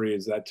industry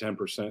is that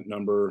 10%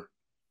 number.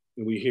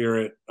 We hear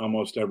it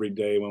almost every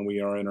day when we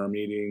are in our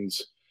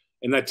meetings.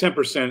 And that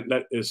 10%,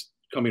 that is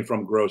coming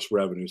from gross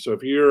revenue. So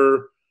if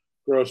your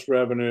gross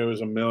revenue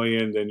is $1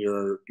 million, then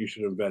you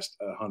should invest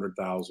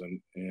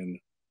 $100,000 in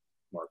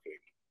marketing.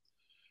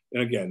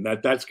 And again,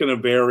 that's going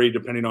to vary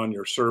depending on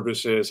your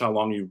services, how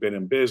long you've been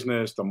in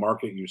business, the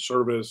market you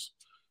service.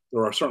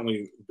 There are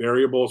certainly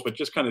variables, but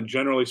just kind of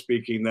generally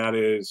speaking, that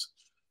is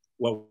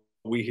what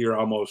we hear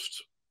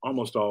almost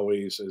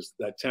always is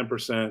that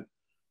 10%.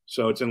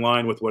 So it's in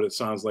line with what it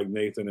sounds like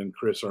Nathan and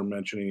Chris are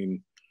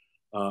mentioning.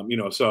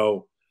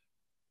 So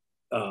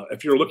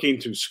if you're looking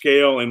to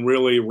scale and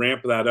really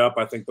ramp that up,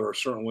 I think there are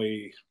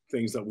certainly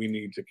things that we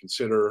need to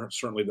consider.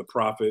 Certainly the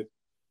profit,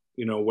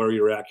 where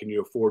you're at, can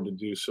you afford to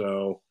do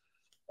so?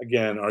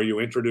 Again, are you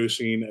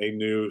introducing a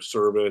new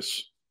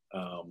service?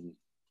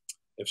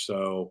 If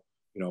so,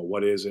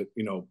 what is it?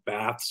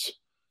 Baths.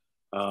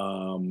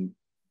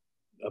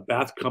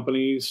 Bath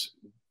companies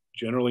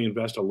generally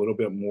invest a little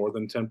bit more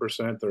than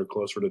 10%. They're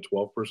closer to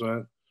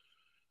 12%.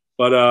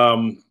 But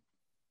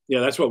yeah,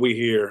 that's what we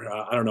hear.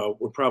 I don't know.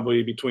 We're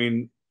probably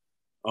between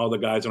all the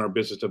guys on our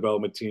business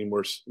development team.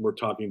 We're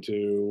talking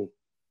to,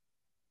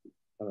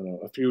 I don't know,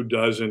 a few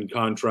dozen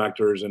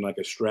contractors in like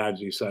a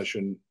strategy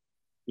session,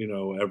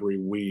 every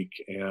week.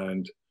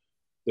 And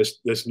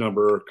this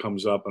number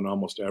comes up in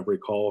almost every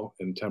call,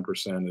 and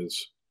 10%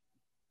 is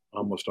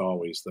almost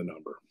always the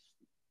number.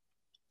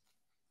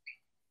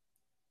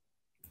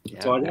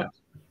 That's all I got.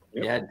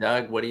 Yep. Yeah,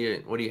 Doug, what do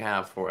you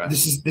have for us?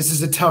 This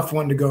is a tough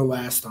one to go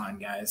last on,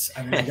 guys.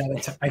 I mean,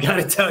 I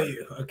gotta tell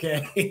you,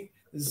 okay,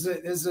 this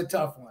is a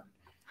tough one.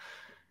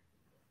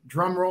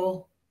 Drum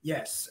roll,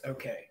 yes,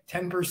 okay.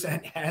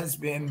 10% has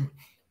been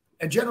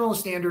a general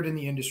standard in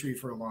the industry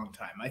for a long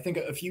time. I think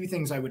a few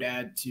things I would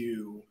add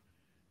to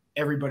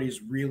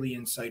everybody's really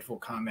insightful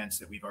comments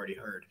that we've already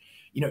heard.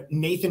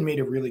 Nathan made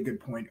a really good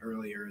point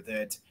earlier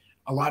that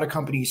a lot of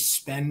companies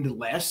spend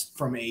less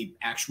from a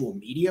actual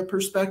media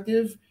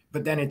perspective,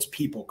 but then it's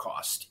people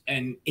cost.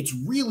 And it's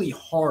really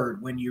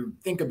hard when you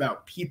think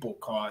about people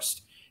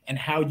cost and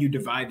how you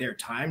divide their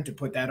time to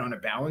put that on a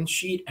balance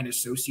sheet and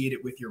associate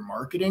it with your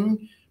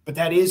marketing, but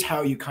that is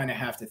how you kind of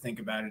have to think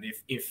about it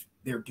if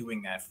they're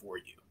doing that for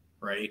you,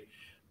 right?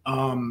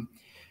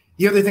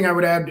 The other thing I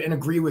would add and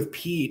agree with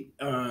Pete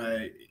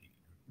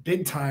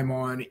big time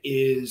on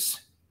is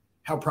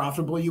how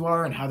profitable you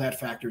are and how that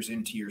factors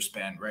into your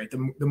spend, right?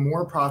 The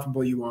more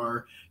profitable you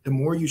are, the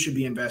more you should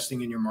be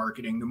investing in your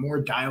marketing, the more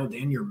dialed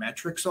in your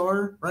metrics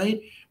are,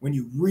 right? When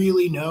you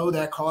really know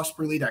that cost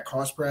per lead, that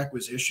cost per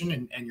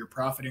acquisition, and you're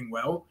profiting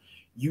well,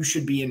 you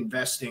should be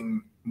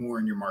investing more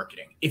in your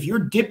marketing. If you're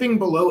dipping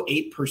below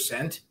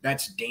 8%,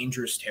 that's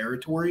dangerous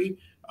territory.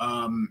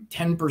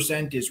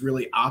 10% is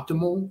really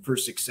optimal for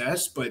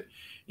success, but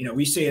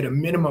we say at a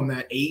minimum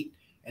that 8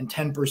 and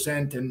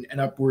 10%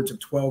 and upwards of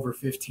 12 or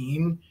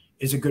 15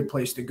 is a good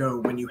place to go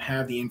when you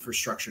have the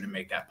infrastructure to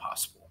make that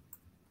possible.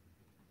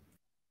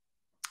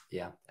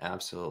 Yeah,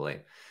 absolutely.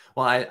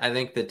 Well, I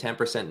think the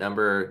 10%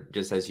 number,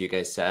 just as you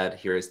guys said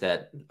here, is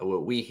that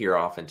what we hear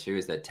often too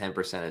is that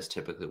 10% is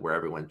typically where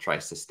everyone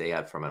tries to stay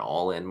at from an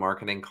all-in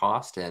marketing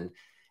cost. And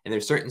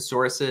there's certain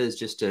sources,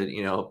 just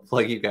to,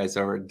 plug you guys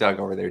over, Doug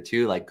over there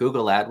too, like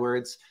Google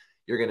AdWords,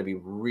 you're going to be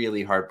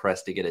really hard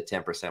pressed to get a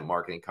 10%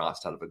 marketing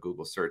cost out of a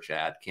Google search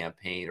ad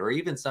campaign, or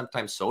even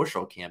sometimes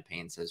social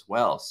campaigns as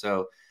well.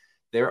 So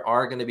there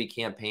are going to be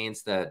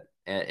campaigns that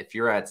if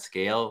you're at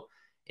scale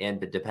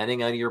and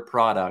depending on your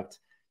product,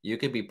 you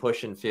could be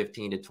pushing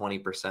 15 to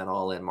 20%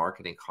 all in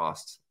marketing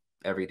costs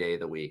every day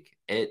of the week.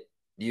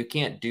 You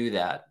can't do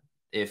that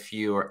if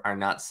you are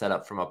not set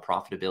up from a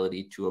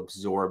profitability to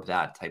absorb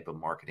that type of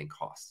marketing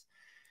costs.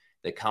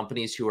 The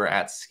companies who are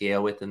at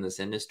scale within this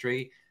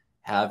industry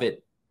have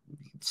it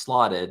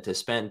slotted to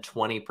spend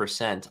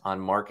 20% on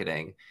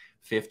marketing,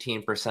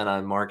 15%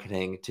 on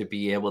marketing to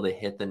be able to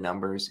hit the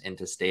numbers and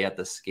to stay at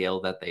the scale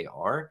that they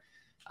are.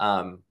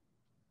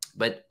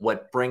 But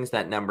what brings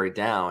that number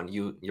down,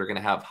 you're going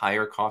to have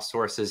higher cost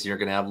sources. You're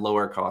going to have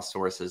lower cost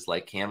sources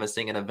like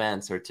canvassing and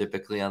events are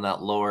typically on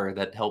that lower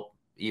that help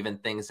even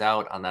things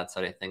out on that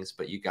side of things.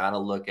 But you got to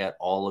look at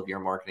all of your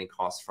marketing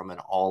costs from an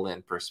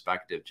all-in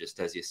perspective, just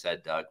as you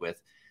said, Doug,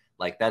 with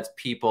like that's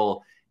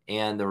people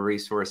and the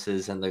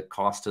resources and the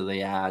cost of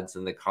the ads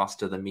and the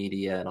cost of the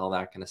media and all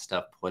that kind of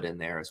stuff put in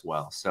there as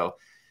well. So,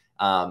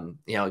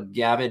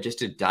 Gavin, just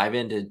to dive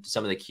into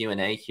some of the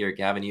Q&A here,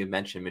 Gavin, you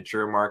mentioned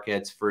mature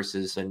markets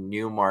versus a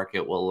new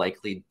market will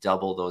likely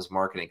double those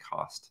marketing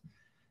costs.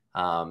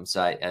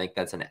 So I think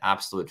that's an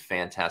absolute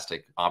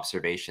fantastic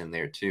observation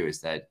there too,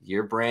 is that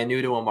you're brand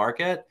new to a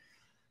market.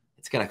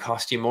 It's going to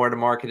cost you more to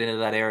market into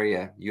that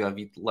area. You have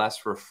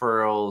less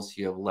referrals,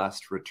 you have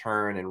less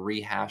return and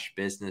rehash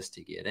business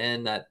to get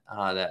in that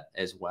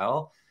as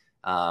well.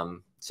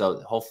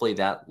 So hopefully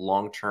that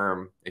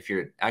long-term, if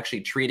you're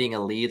actually treating a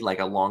lead like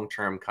a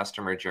long-term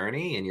customer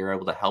journey and you're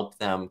able to help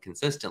them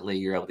consistently,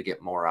 you're able to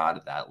get more out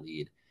of that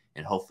lead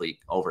and hopefully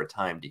over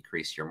time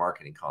decrease your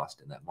marketing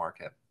cost in that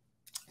market.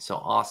 So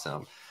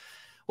awesome.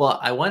 Well,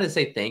 I want to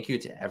say thank you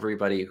to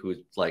everybody who's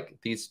like,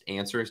 these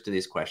answers to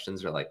these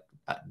questions are like,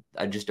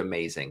 just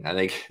amazing. I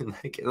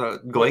think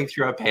going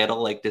through a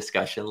panel like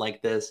discussion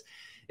like this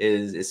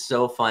is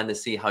so fun to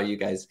see how you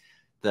guys,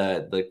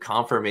 the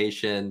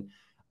confirmation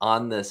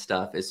on this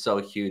stuff is so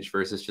huge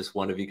versus just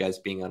one of you guys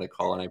being on a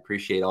call. And I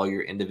appreciate all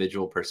your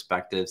individual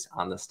perspectives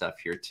on the stuff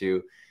here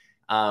too.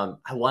 I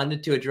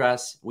wanted to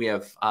address, we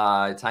have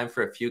time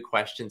for a few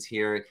questions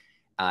here.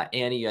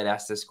 Annie, you had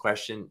asked this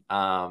question,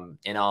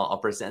 and I'll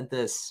present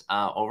this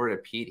over to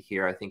Pete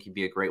here. I think he'd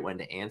be a great one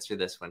to answer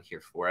this one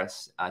here for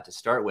us to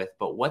start with.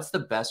 But what's the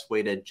best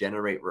way to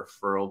generate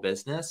referral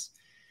business?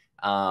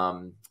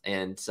 And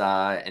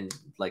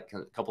like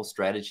a couple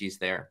strategies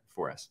there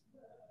for us.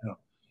 Yeah.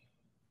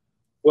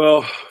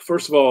 Well,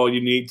 first of all, you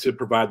need to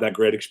provide that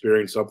great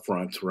experience up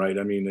front, right?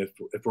 I mean,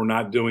 if we're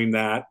not doing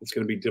that, it's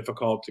going to be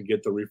difficult to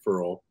get the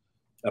referral.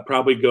 That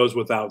probably goes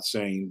without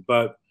saying,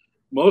 but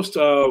most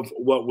of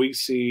what we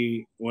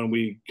see when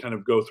we kind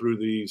of go through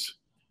these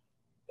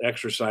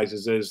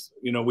exercises is,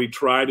 we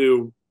try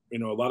to, a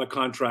lot of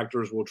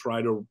contractors will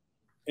try to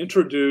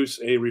introduce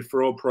a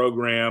referral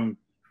program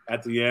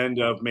at the end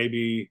of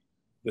maybe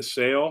the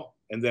sale.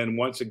 And then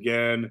once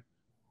again,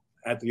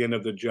 at the end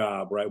of the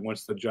job, right?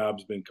 Once the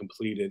job's been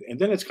completed. And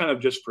then it's kind of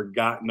just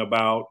forgotten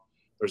about.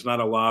 There's not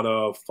a lot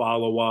of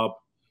follow-up.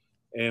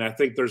 And I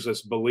think there's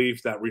this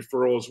belief that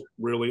referrals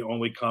really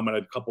only come at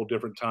a couple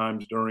different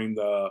times during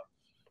the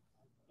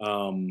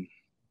I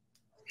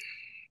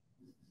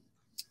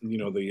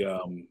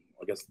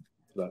guess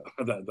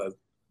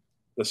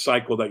the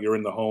cycle that you're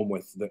in the home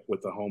with the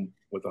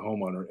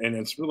homeowner, and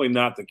it's really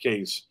not the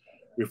case.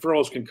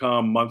 Referrals can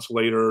come months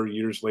later,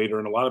 years later,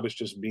 and a lot of it's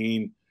just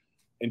being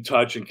in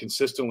touch and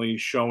consistently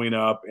showing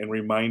up and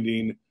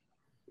reminding,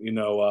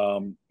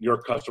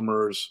 your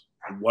customers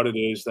what it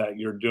is that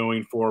you're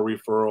doing for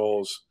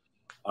referrals.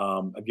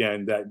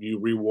 Again, that you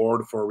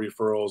reward for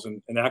referrals,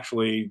 and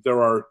actually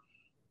there are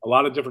a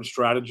lot of different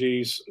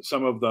strategies.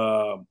 Some of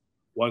the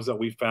ones that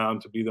we found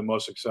to be the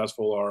most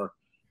successful are,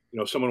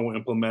 someone will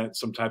implement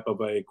some type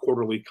of a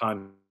quarterly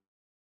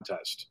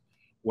contest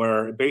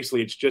where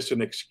basically it's just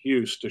an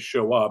excuse to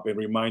show up and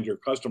remind your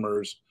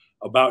customers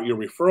about your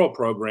referral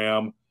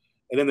program.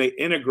 and then they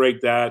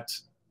integrate that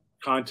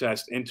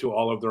contest into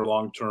all of their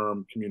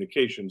long-term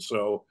communication.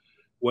 So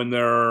when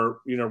they're,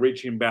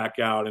 reaching back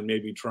out and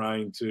maybe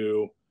trying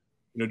to,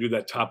 do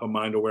that top of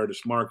mind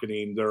awareness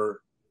marketing, they're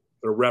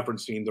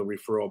referencing the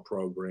referral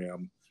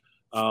program.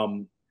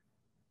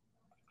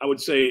 I would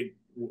say,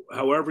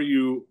 however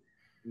you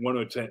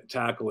want to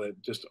tackle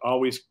it, just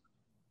always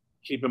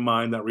keep in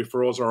mind that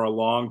referrals are a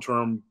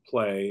long-term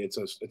play.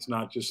 It's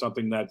not just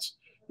something that's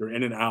you're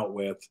in and out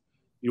with.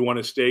 You want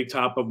to stay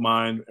top of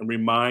mind and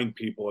remind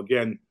people.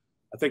 Again,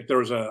 I think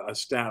there's a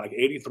stat, like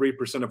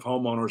 83% of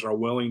homeowners are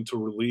willing to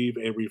leave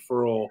a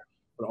referral,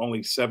 but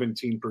only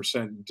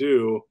 17%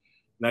 do.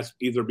 And that's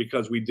either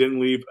because we didn't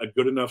leave a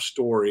good enough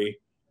story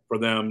for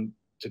them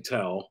to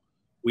tell.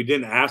 We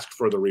didn't ask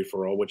for the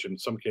referral, which in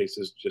some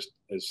cases just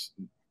is,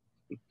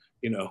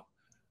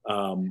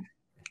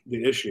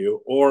 the issue,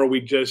 or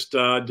we just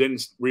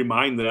didn't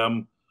remind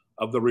them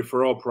of the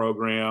referral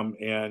program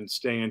and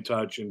stay in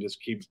touch and just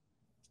keep,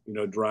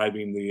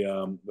 driving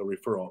the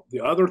referral. The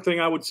other thing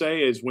I would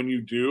say is when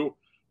you do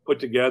put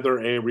together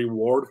a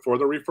reward for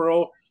the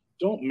referral,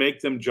 don't make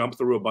them jump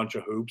through a bunch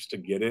of hoops to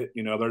get it.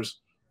 There's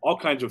all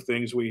kinds of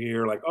things we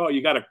hear like, oh,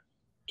 you got to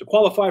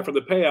qualify for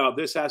the payout,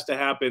 this has to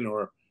happen,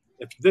 or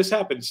if this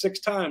happens 6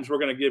 times, we're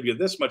going to give you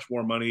this much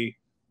more money.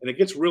 And it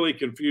gets really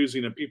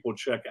confusing and people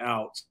check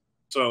out.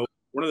 So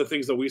one of the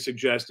things that we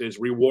suggest is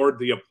reward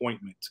the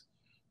appointment.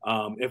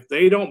 If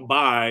they don't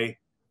buy,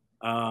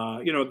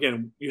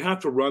 again, you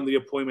have to run the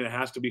appointment. It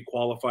has to be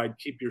qualified.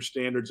 Keep your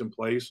standards in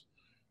place.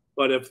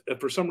 But if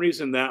for some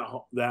reason that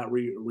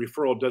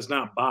referral does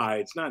not buy,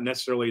 it's not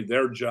necessarily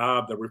their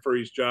job, the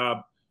referee's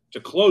job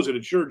to close it.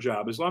 It's your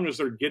job. As long as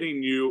they're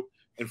getting you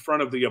in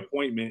front of the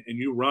appointment and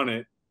you run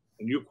it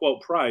and you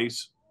quote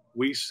price,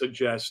 we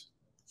suggest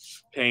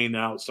paying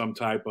out some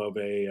type of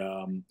a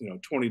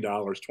 $20,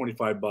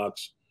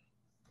 $25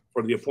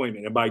 for the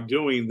appointment. And by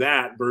doing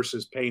that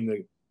versus paying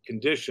the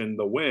condition,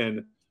 the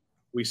win,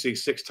 we see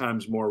 6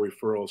 times more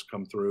referrals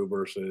come through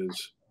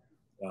versus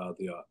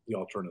the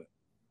alternative.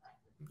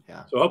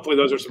 Yeah. So hopefully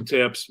those are some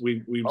tips.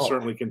 We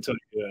certainly can tell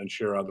you and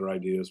share other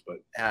ideas, but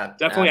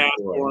definitely ask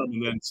for them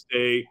and then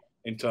stay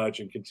in touch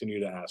and continue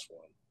to ask for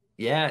them.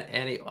 Yeah,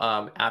 and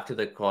after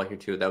the call here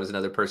too, that was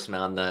another person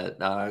on the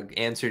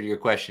answer to your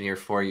question here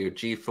for you.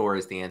 gFour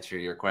is the answer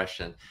to your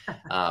question.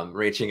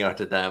 Reaching out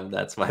to them,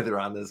 that's why they're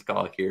on this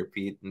call here.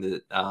 Pete and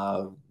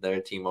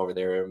their team over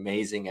there are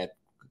amazing at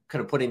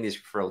kind of putting these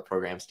referral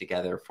programs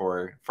together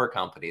for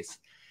companies.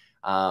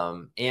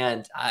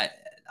 And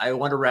I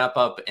want to wrap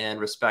up and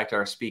respect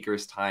our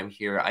speakers' time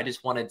here. I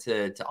just wanted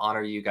to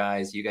honor you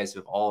guys. You guys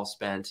have all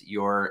spent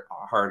your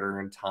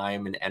hard-earned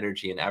time and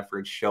energy and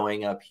effort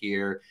showing up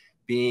here,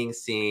 being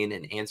seen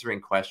and answering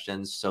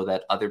questions so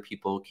that other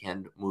people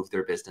can move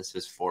their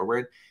businesses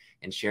forward,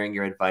 and sharing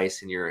your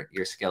advice and your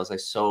skills. I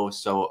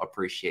so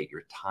appreciate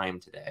your time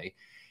today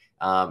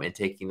and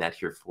taking that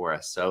here for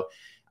us. So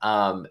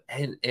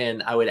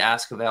and I would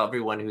ask of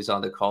everyone who's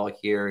on the call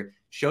here,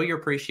 show your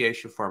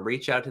appreciation for them.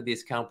 Reach out to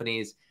these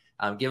companies,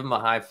 give them a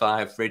high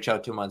five, reach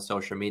out to them on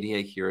social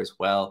media here as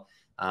well.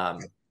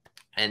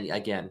 And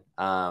again,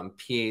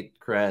 Pete,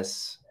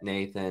 Chris,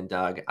 Nathan,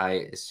 Doug,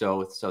 I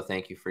so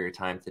thank you for your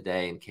time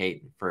today, and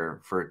Kate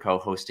for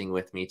co-hosting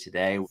with me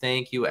today.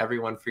 Thank you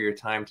everyone for your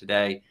time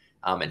today,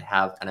 and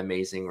have an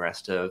amazing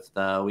rest of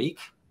the week.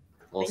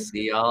 We'll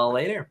see y'all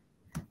later.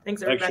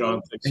 Thanks everybody.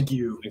 Thanks, Sean. Thank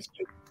you. Thanks.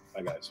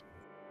 Bye guys.